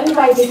going to end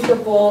by taking the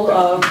poll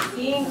of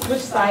seeing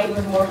which side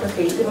was more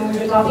persuasive. And we've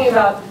been talking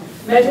about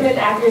measurement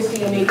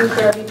accuracy and making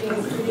sure everything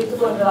is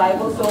predictable and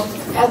reliable. So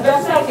as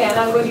best I can,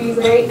 I'm going to use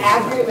a very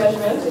accurate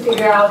measurement to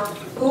figure out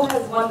who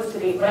has won this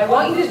debate. What I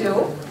want you to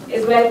do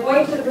is when I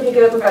point to the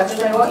particular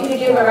professors, I want you to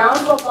give them a round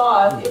of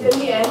applause if in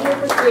the end you're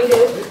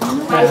persuaded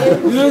by their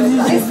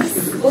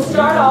side. We'll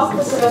start off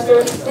with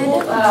Professor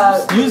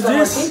who's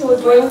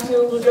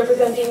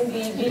representing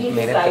the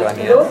GDP side.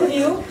 For those of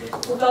you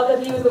who felt that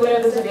he was the winner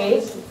of this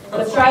debate,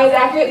 let's try as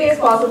accurately as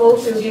possible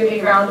to give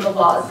a round of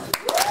applause.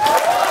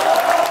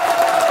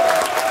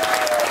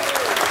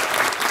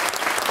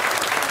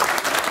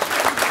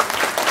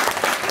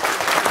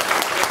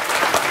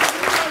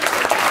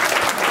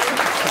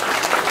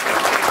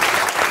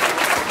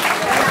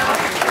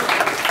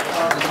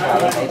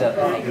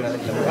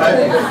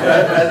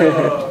 As a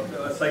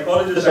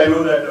psychologist, I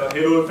know that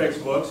halo effects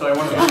work, so I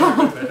want to make it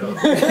better.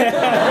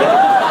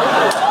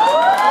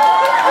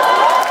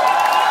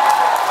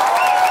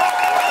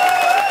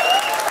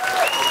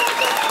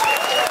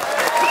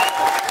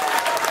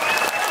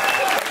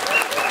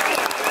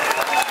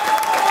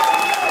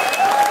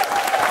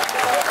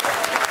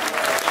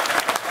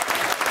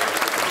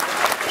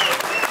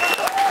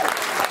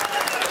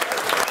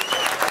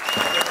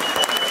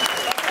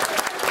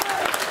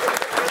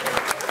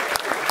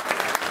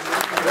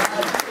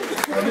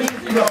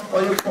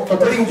 For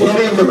putting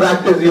theory into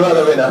practice, you are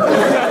the winner.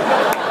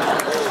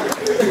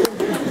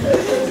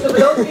 So for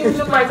those of you who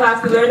took my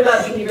class, we learned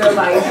about behavioral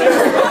biases.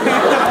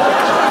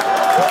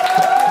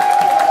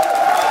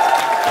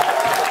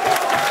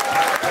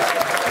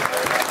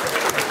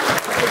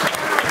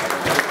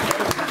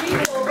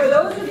 For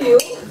those of you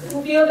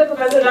who feel that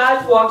Professor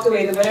Raj walked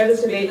away the winner of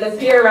this debate, let's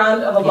hear a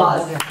round of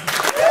applause.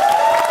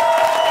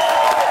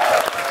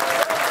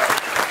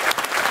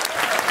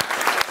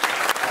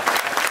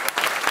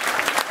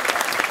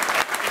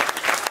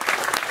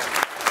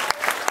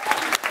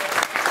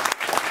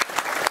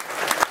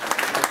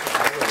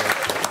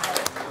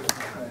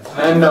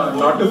 And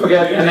not to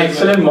forget an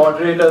excellent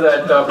moderator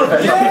that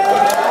Professor.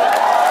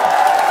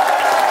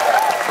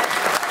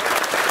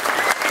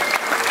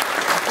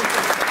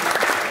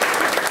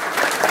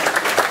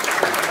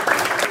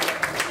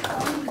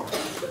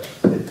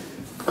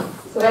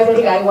 So guys, I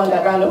think I won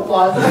that round of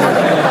applause.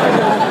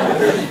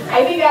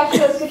 I think actually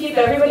just to keep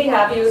everybody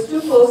happy, it was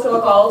too close to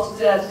a call to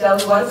tell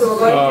you one, so we're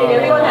going to make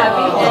everyone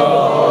happy.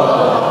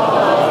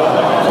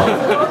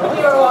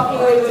 We are walking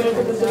away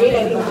with this debate. I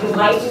think it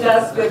enlightened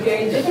us with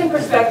very different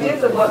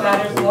perspectives of what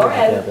matters more.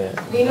 And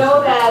we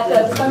know that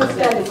to some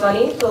extent it's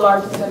money, to a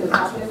large extent it's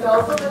happiness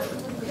also,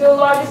 but to a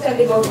large extent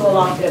they both go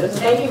along together. So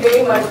thank you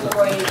very much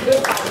for a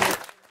good time.